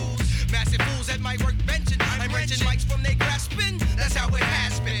crafted tools. Massive fools at my work benching. I'm wrenching mics from they grasping. That's how it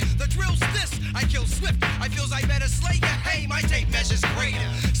has been. The drill's this. I kill swift. I feels I better slay ya. Hey, my tape measures greater.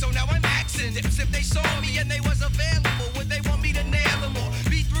 So now I'm axing dips. If they saw me and they was available, would they want me to nail them or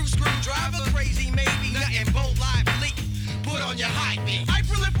be through screwdriver? Crazy, maybe nothing bold, lively. Put on your high beat. I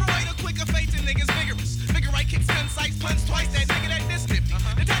proliferate a quicker fate than niggas vigorous. Figure I kick stun sights, punch twice that nigga that this nifty.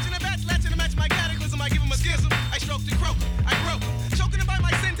 Detaching the bats, latching to match my cataclysm. I give him a schism. I stroke the croak. I broke him. Choking him by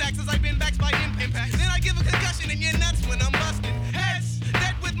my syntax as I've been backed by impact. Then I give a concussion and you're nuts when I'm busting heads.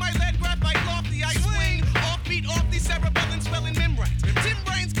 Dead with my lead graphite lofty. I swing offbeat off these cerebellum swelling membranes. Tin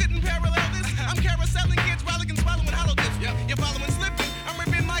brains couldn't parallel this. I'm carouseling kids, rollicking, swallowing hollow dips. Yeah, you're following slipping. I'm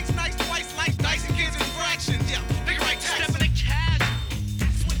ripping mics nice twice, like dicing kids in fractions. Yeah, figure right tax. Step in a casual.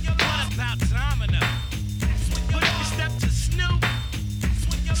 What about domino? What if you step to Snoop?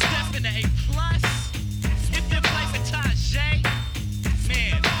 Step into A+. If you play with Tajay,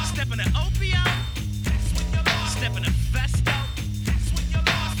 man, step into Opio. Step into Festo.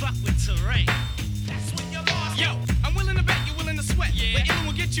 Fuck with Terrain. Yo, I'm willing to bet you're willing to sweat. Yeah. But anyone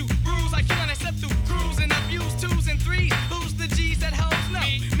will get you bruised like you and I step through crews and abuse 2s and 3s. Who's the G's that hoes know?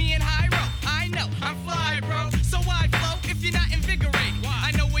 Me and Hyro, I know, I'm fly, bro. So why flow if you're not invigorating?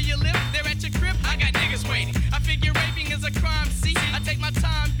 I know where you live, they're at your crib, I got niggas waiting. I figure raping is a crime, see? I take my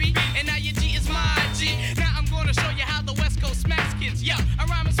time, B, and now your G is my G. Now I'm gonna show you how the West Coast smacks kids. Yo, I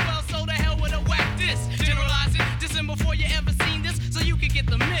rhyme as well, so the hell with a whack this. Generalizing, dissing before you ever seen this, so you can get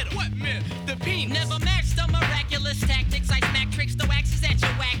the middle. What middle? The penis. Never matched the miraculous tactics. I smack tricks, the waxes at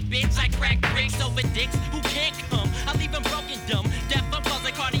your whack bitch. I crack bricks over dicks who can't come. I leave them broken, dumb, deaf, and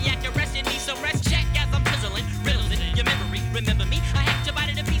buzzing, cardiac arrest. You need some rest. Check as I'm chiseling, riddling your memory. Remember me? I hacked your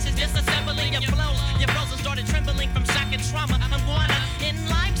body to pieces, disassembling your flows. Your frozen started trembling from shock and trauma. I'm gonna in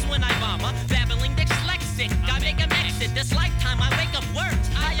lives when I bomber, babbling dyslexic. I make a exit. This lifetime I make up words.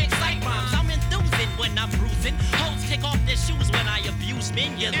 I excite rhymes. I'm enthusing when I'm bruising. Hoes kick off their shoes when I abuse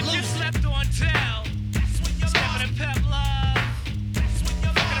men. You If lose. you slept on tell, stepping in pep love,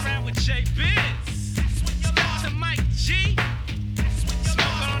 fucking around with J Biz, step to Mike G,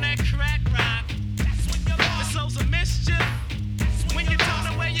 smoking on that crack rock. The souls of mischief when you don't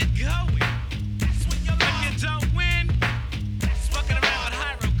know where you're going.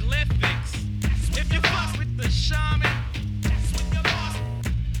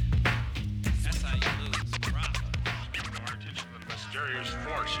 mysterious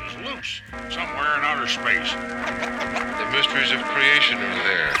force is loose somewhere in outer space. The mysteries of creation are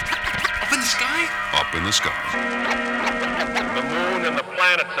there. Up in the sky? Up in the sky. The moon and the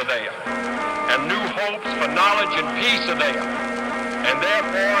planets are there. And new hopes for knowledge and peace are there. And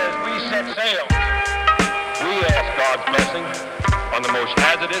therefore, as we set sail, we ask God's blessing on the most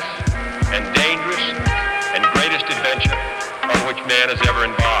hazardous and dangerous and greatest adventure on which man has ever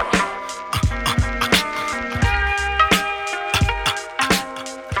embarked.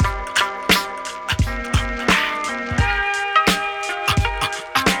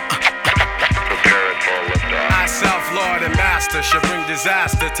 Lord and master shall bring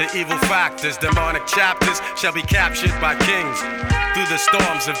disaster to evil factors. Demonic chapters shall be captured by kings through the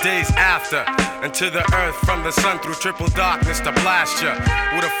storms of days after, and to the earth from the sun through triple darkness to blast ya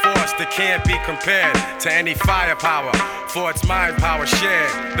with a force that can't be compared to any firepower, for its mind power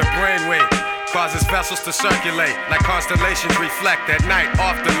shared. The brainwave causes vessels to circulate like constellations reflect at night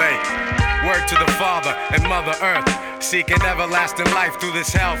off the lake. Word to the Father and Mother Earth, seeking everlasting life through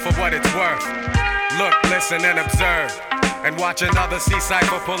this hell for what it's worth. Look, listen, and observe, and watch another sea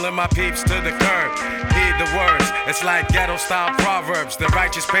cycle pulling my peeps to the curb. Heed the words, it's like ghetto-style proverbs. The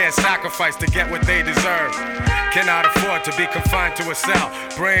righteous pay a sacrifice to get what they deserve. Cannot afford to be confined to a cell.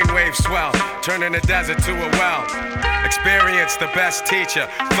 Brainwaves swell, turning the desert to a well. Experience the best teacher.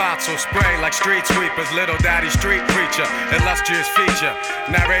 Thoughts will spray like street sweepers. Little daddy street preacher, illustrious feature.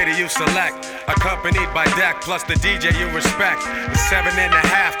 Narrator you select, accompanied by deck plus the DJ you respect. The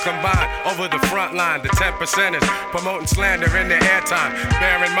 7.5 combined over the front line. The 10%ers promoting slander in the airtime.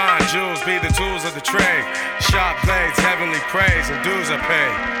 Bear in mind, jewels be the tools of the trade. Sharp blades, heavenly praise, and dues are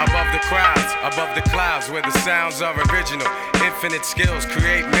paid. Above the crowds, above the clouds, where the sounds are original. Infinite skills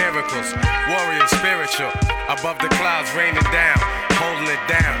create miracles. Warrior spiritual. Above the clouds, raining down, holding it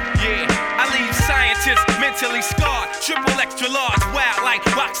down. Yeah, I leave scientists mentally scarred. Triple extra large, wild like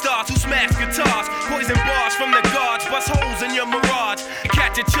rock stars who smash guitars. Poison bars from the guards, bust holes in your mirage.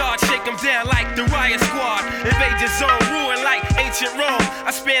 Catch a charge, shake them down like the riot squad. Invade your zone, ruin like ancient Rome.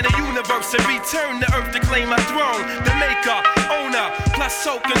 I span the universe and return to earth to claim my throne. The maker, owner, plus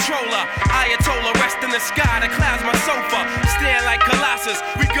soul controller. Ayatollah, rest in the sky, the clouds my sofa. Stand like Colossus,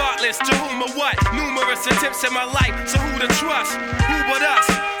 regardless to whom or what. Numerous attempts in my life, so who to trust? Who but us?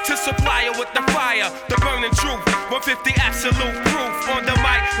 To supply her with the fire, the burning truth. 150 absolute proof on the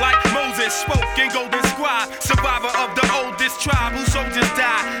mic like Moses spoke in Golden Scribe. Survivor of the oldest tribe whose soldiers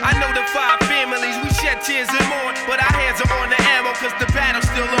died. I know the 5 families, we shed tears and mourn, but our hands are on the ammo cause the battle's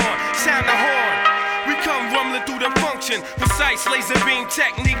still on. Sound the horn. We come rumbling through the function. Precise laser beam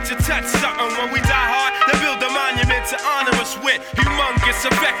technique to touch something. When we die hard, they build a monument to honor us with. Humongous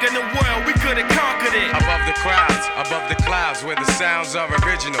effect in the world, we could've conquered it. Above the crowds, above the clouds, where the sounds are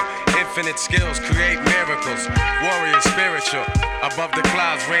original. Infinite skills create miracles. Warrior spiritual. Above the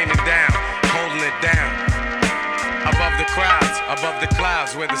clouds, raining down, holding it down. Above the crowds, above the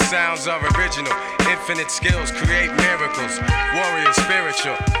clouds, where the sounds are original. Infinite skills create miracles. Warrior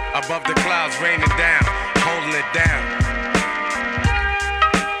spiritual. Above the clouds, raining down, holding it down.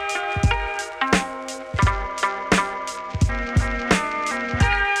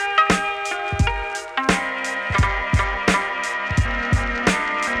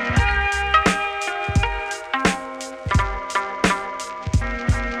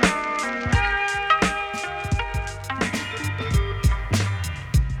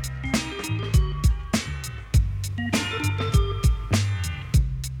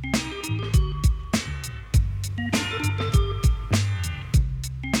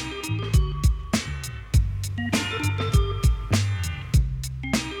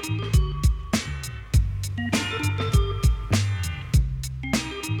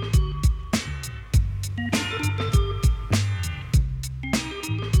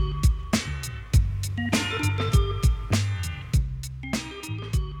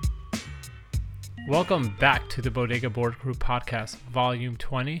 Welcome back to the Bodega Board Crew Podcast, Volume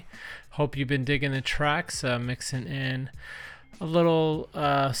 20. Hope you've been digging the tracks, mixing in a little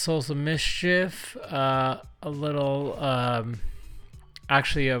Souls of Mischief, a little,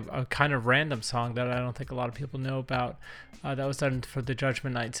 actually a kind of random song that I don't think a lot of people know about. That was done for the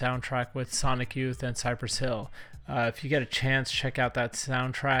Judgment Night soundtrack with Sonic Youth and Cypress Hill. If you get a chance, check out that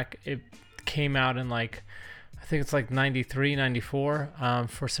soundtrack. It came out in I think it's 93, 94,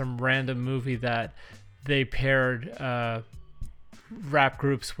 for some random movie that they paired rap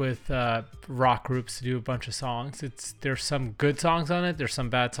groups with rock groups to do a bunch of songs. There's some good songs on it, there's some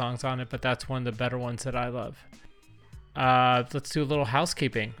bad songs on it, but that's one of the better ones that I love. Let's do a little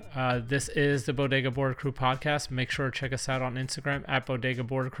housekeeping. This is the Bodega Board Crew Podcast. Make sure to check us out on Instagram at Bodega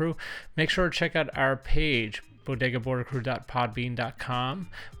Board Crew. Make sure to check out our page, bodegabordercrew.podbean.com,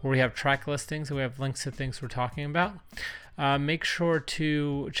 where we have track listings and we have links to things we're talking about. Make sure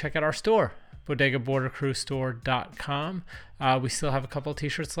to check out our store, bodegabordercrewstore.com. We still have a couple of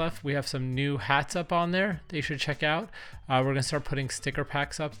t-shirts left. We have some new hats up on there that you should check out. We're going to start putting sticker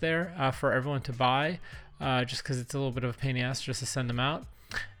packs up there for everyone to buy, just because it's a little bit of a pain in the ass just to send them out.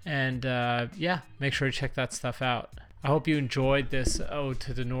 And make sure to check that stuff out. I hope you enjoyed this Ode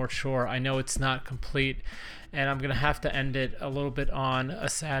to the North Shore. I know it's not complete, and I'm going to have to end it a little bit on a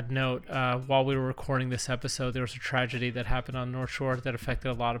sad note. While we were recording this episode, there was a tragedy that happened on North Shore that affected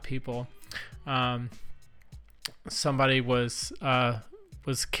a lot of people. Somebody was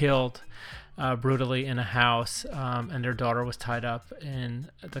killed brutally in a house, and their daughter was tied up in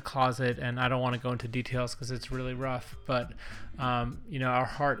the closet. And I don't want to go into details because it's really rough, but our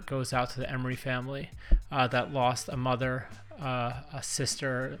heart goes out to the Emery family that lost a mother, a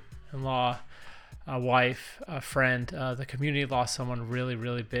sister-in-law, a wife, a friend. The community lost someone really,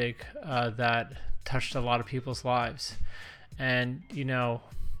 really big that touched a lot of people's lives. And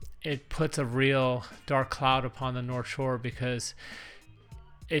it puts a real dark cloud upon the North Shore, because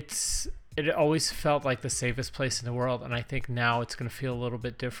it always felt like the safest place in the world, and I think now it's going to feel a little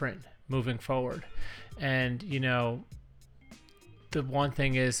bit different moving forward. And the one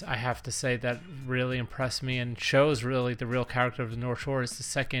thing is, I have to say, that really impressed me and shows really the real character of the North Shore is the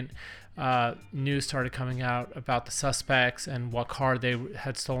second news started coming out about the suspects and what car they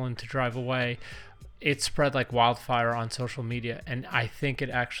had stolen to drive away. It spread like wildfire on social media, and I think it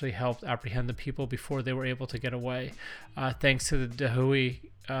actually helped apprehend the people before they were able to get away. Thanks to the Dahui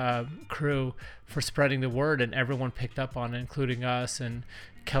crew for spreading the word, and everyone picked up on it, including us and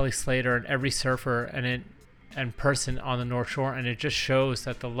Kelly Slater and every surfer and person on the North Shore. And it just shows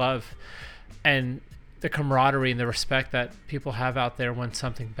that the love and the camaraderie and the respect that people have out there when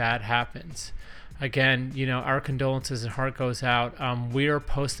something bad happens. Again, our condolences and heart goes out. We are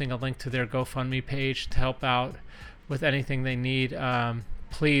posting a link to their GoFundMe page to help out with anything they need.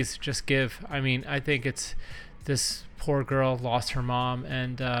 Please just give. I mean, I think it's this poor girl lost her mom,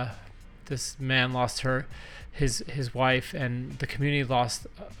 and this man lost his wife, and the community lost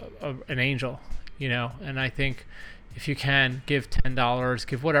an angel, and I think if you can, give $10,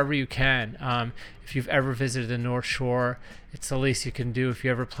 give whatever you can. If you've ever visited the North Shore, it's the least you can do. If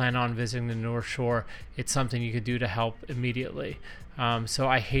you ever plan on visiting the North Shore, it's something you could do to help immediately. So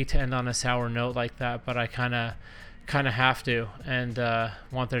I hate to end on a sour note like that, but I kind of have to, and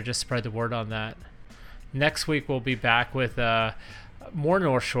want to just spread the word on that. Next week we'll be back with more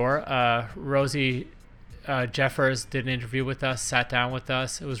North Shore. Rosie Jeffers did an interview with us, sat down with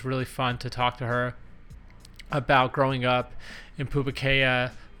us. It was really fun to talk to her about growing up in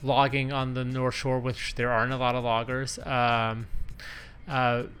Pupukea, logging on the North Shore, which there aren't a lot of loggers,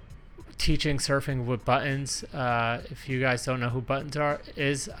 teaching surfing with Buttons. If you guys don't know who Buttons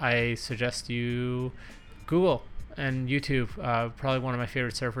is, I suggest you Google and YouTube. Probably one of my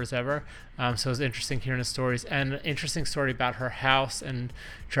favorite surfers ever. So it was interesting hearing the stories, and an interesting story about her house and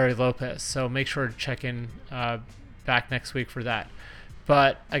Jerry Lopez. So make sure to check in back next week for that.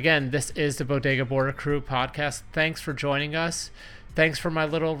 But again, this is the Bodega Border Crew podcast. Thanks for joining us. Thanks for my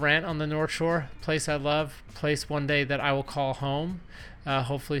little rant on the North Shore, place I love, place one day that I will call home,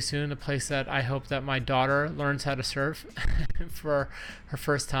 hopefully soon, a place that I hope that my daughter learns how to surf for her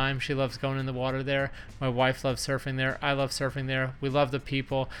first time. She loves going in the water there. My wife loves surfing there. I love surfing there. We love the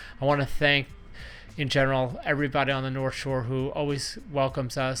people. I want to thank, in general, everybody on the North Shore who always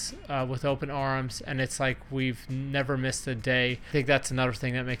welcomes us with open arms, and it's like we've never missed a day. I think that's another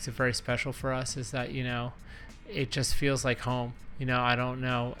thing that makes it very special for us, is that, it just feels like home. I don't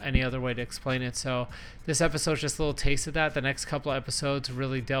know any other way to explain it. So this episode's just a little taste of that. The next couple of episodes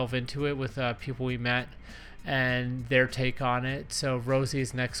really delve into it with people we met and their take on it. So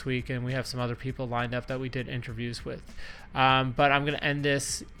Rosie's next week, and we have some other people lined up that we did interviews with. But I'm going to end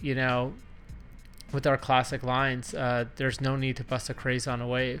this, with our classic lines. There's no need to bust a craze on a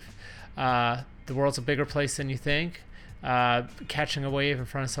wave. The world's a bigger place than you think. Catching a wave in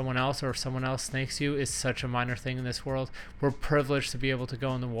front of someone else, or if someone else snakes you, is such a minor thing in this world. We're privileged to be able to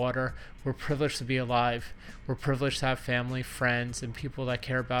go in the water. We're privileged to be alive. We're privileged to have family, friends, and people that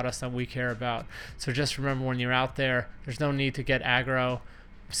care about us, that we care about. So just remember, when you're out there, there's no need to get aggro.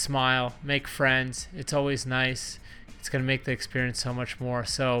 Smile, make friends. It's always nice. It's going to make the experience so much more.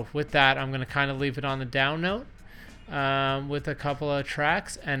 So with that, I'm going to kind of leave it on the down note with a couple of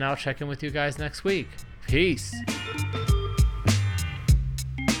tracks, and I'll check in with you guys next week. Peace.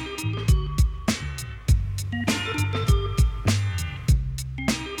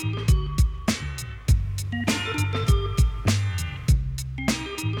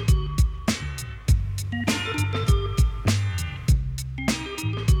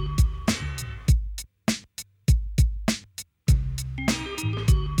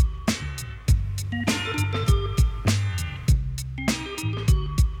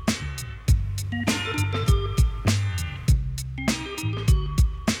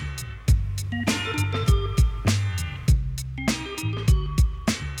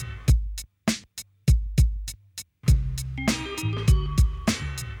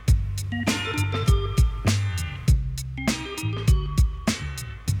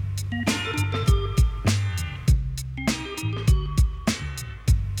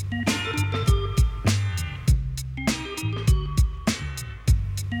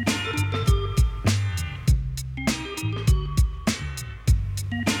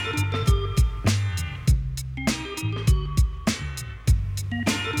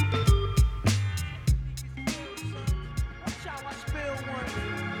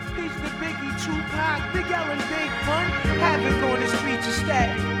 Havoc on the streets of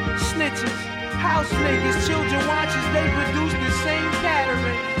static. Snitches, house niggas, children watchers, they produce the same pattern.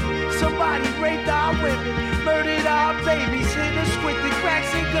 Somebody raped our women, murdered our babies, hit us with the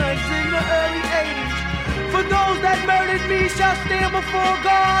cracks and guns in the early 80s. For those that murdered me shall stand before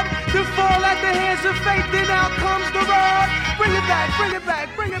God, to fall at the hands of faith, then out comes the rod. Bring it back, bring it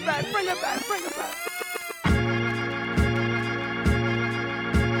back, bring it back, bring it back, bring it back.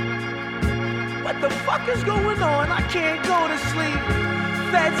 What the fuck is going on? I can't go to sleep.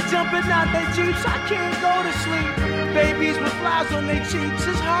 Feds jumping out their jeeps, I can't go to sleep. Babies with flowers on their cheeks,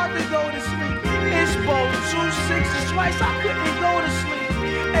 it's hard to go to sleep. It's both 2 6s twice, I couldn't go to sleep.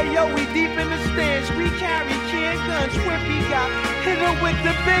 Hey yo, we deep in the stands, we carry can guns. Whippy got hit him with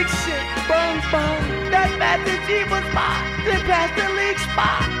the big shit. Bung bung, that Master G was mine. Then pass the league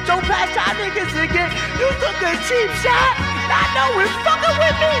spot. Don't pass y'all niggas again. You took a cheap shot. I know it's fucking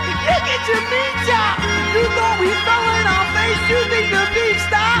with me. You get your meat job. You thought we fell in our face. You think the beat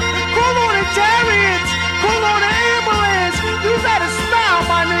stopped? Call on the chariots. Call on the ambulance. You better smile,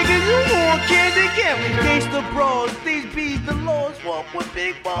 my nigga. You want candy again. Gangsta bros, these bees, the laws walk with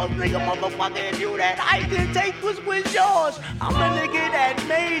big balls. Nigga, motherfucker, you that I didn't take was yours. I'm a nigga that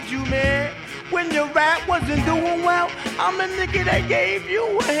made you, man. When your rap wasn't doing well, I'm a nigga that gave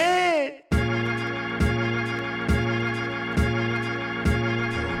you a hand.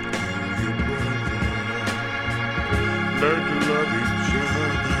 Learn to love each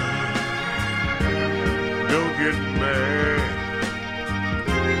other. Don't get mad,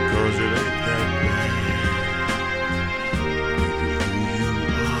 'cause it ain't that bad. Who you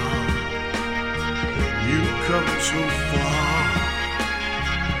are, you've come so far.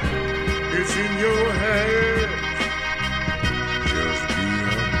 It's in your hands. Just be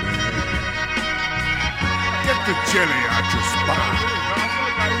a man. Get the jelly out your spine.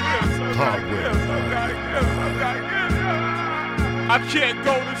 I can't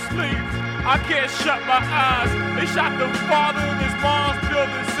go to sleep. I can't shut my eyes. They shot the father in his mom's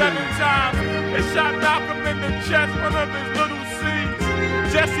building 7 times. They shot Malcolm in the chest, one of his little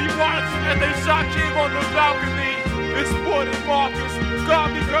C's. Jesse watched and they shot King on the balcony. It's Ford and Marcus.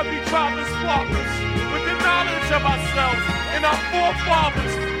 God, because we tried to spark us with the knowledge of ourselves and our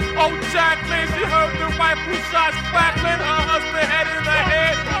forefathers. Oh, Jacqueline, she heard the rifle shots crackling. Her husband head in her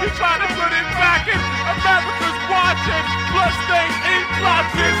head. He tried to put it back in. America's watching. Bloodstains, ink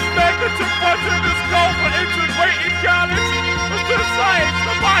blotches. Making too much in the skull for integrating college. Into the science,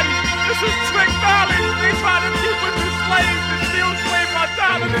 somebody. This is trick knowledge. They try to keep us enslaved and still slave my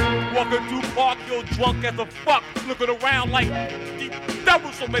dollars. Walking through Park Hill drunk as a fuck. Looking around like there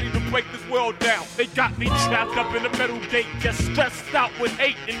was so many to break this world down. They got me trapped up in the metal gate, just stressed out with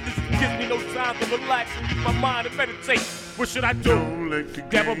hate, and this gives me no time to relax and use my mind and meditate. What should I do?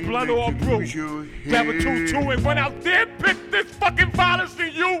 Grab a blunt or a brew? Grab a 2-2 and run out there and pick this fucking violence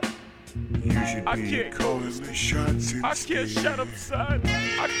in you? You should be calling the shots instead. I can't shut up, son.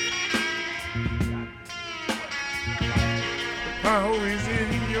 The power is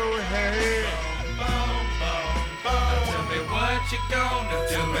in your head. Tell me what you gonna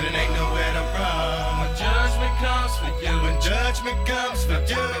do when it ain't nowhere to run. When judgment comes for you. When judgment comes for you.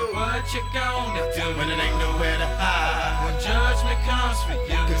 Tell me what you gonna do when it ain't nowhere to hide. When judgment comes for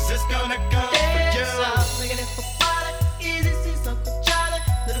you. 'Cause it's gonna come for you. Looking for water, easy sees Uncle Charlie.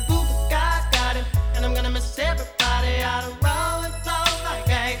 Little boo guy's got him, and I'm gonna miss everybody out of rolling flows like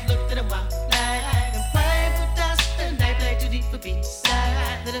eggs. Look to the wild flag and play for dust, and they play too deep for beach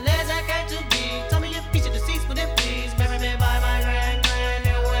side. Little legs I can't too deep. Tell me your feature deceased with them please. Marry me by my grand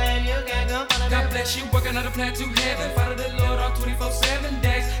way. You can't go follow me. God bless you, working on a plan to heaven. Follow the Lord all 24/7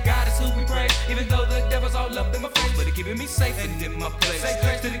 days. God is who we praise, even though the devil's all up in my face, but he keeping me safe and in my place. Say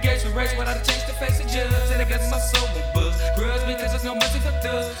grace to the gates we race, without a change to face the judge. And I bless my soul with buzz. Grudge because there's no mercy for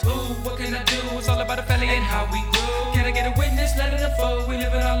thugs. Ooh, what can I do? It's all about the family and how we grow. Can I get a witness? Let it unfold. We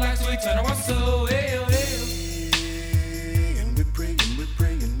live in our lives, we turn our soul. Hell, hell. And we're praying, we're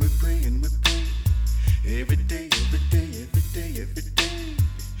praying, we're praying, we're praying. Every day, every day, every day, every day.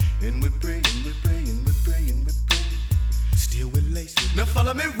 And we're praying, we're praying, we're praying, we're praying. Still with laces. Now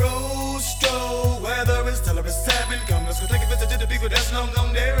follow me, Rostro. Whether it's tell or it's 7, come let's go take a visit to the people that's long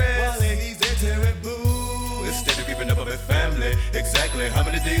gone there is. While ladies they terrible. Instead of keeping up with family, exactly how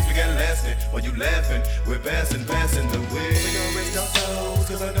many days we got lasting? While you laughing, we're passing the way. We gon' rest our souls,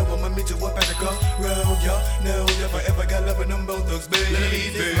 'cause I know I'ma meet you up at the crossroad. Y'all know if I ever got love with them both thugs, baby. Little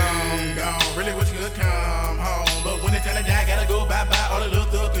easy, long gone. Really wish you could come home, but when it's time to die, gotta go bye-bye. All the little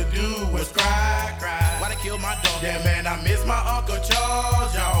thugs Yeah, man, I miss my Uncle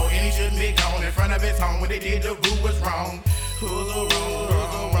Charles, y'all. And he shouldn't be gone in front of his home. When they did, the boo was wrong. Who's so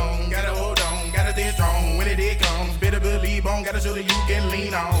wrong? Gotta hold on, gotta stay strong. When it did comes, better believe on. Gotta show that you can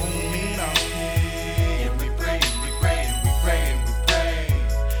lean on, lean on. And we pray, and we pray, and we pray, and we pray.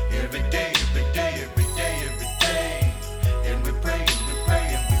 Every day, every day, every day, every day. And we pray, and we pray,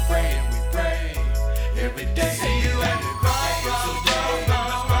 and we pray, and we pray. Every day. See you at the crossroads.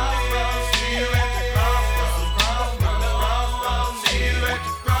 See you at the crossroads. See you at the crossroads. See you at the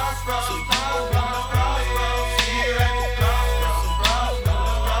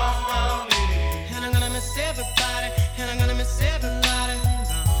crossroads. And I'm gonna miss everybody. And I'm gonna miss everybody.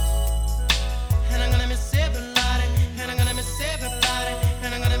 And I'm gonna miss everybody. And I'm gonna miss everybody.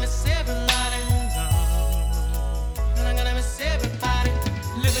 And I'm gonna miss everybody. And I'm gonna miss everybody.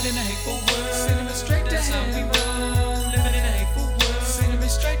 Living in a hateful world, sending me straight to hell. We roll. Living in a hateful world, sending me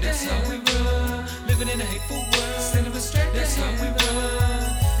straight to hell. We roll. Living in a hateful world, sending me straight to hell. We roll.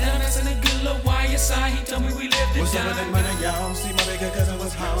 And I'm asking a good little YSI. He told me we lived it What's up with that money, y'all? See my bigger cousin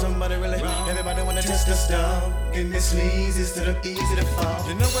was home. Somebody really, everybody wanna test us down. Getting this sneeze instead of easy to fall.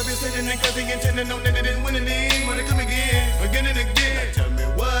 You know I've been sitting there cause he intended on that they didn't win any. Wanna come again, again and again. Now tell me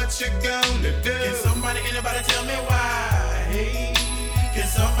what you gonna do. Can somebody, anybody tell me why? Hey, can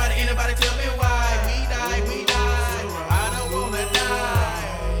somebody, anybody tell me why?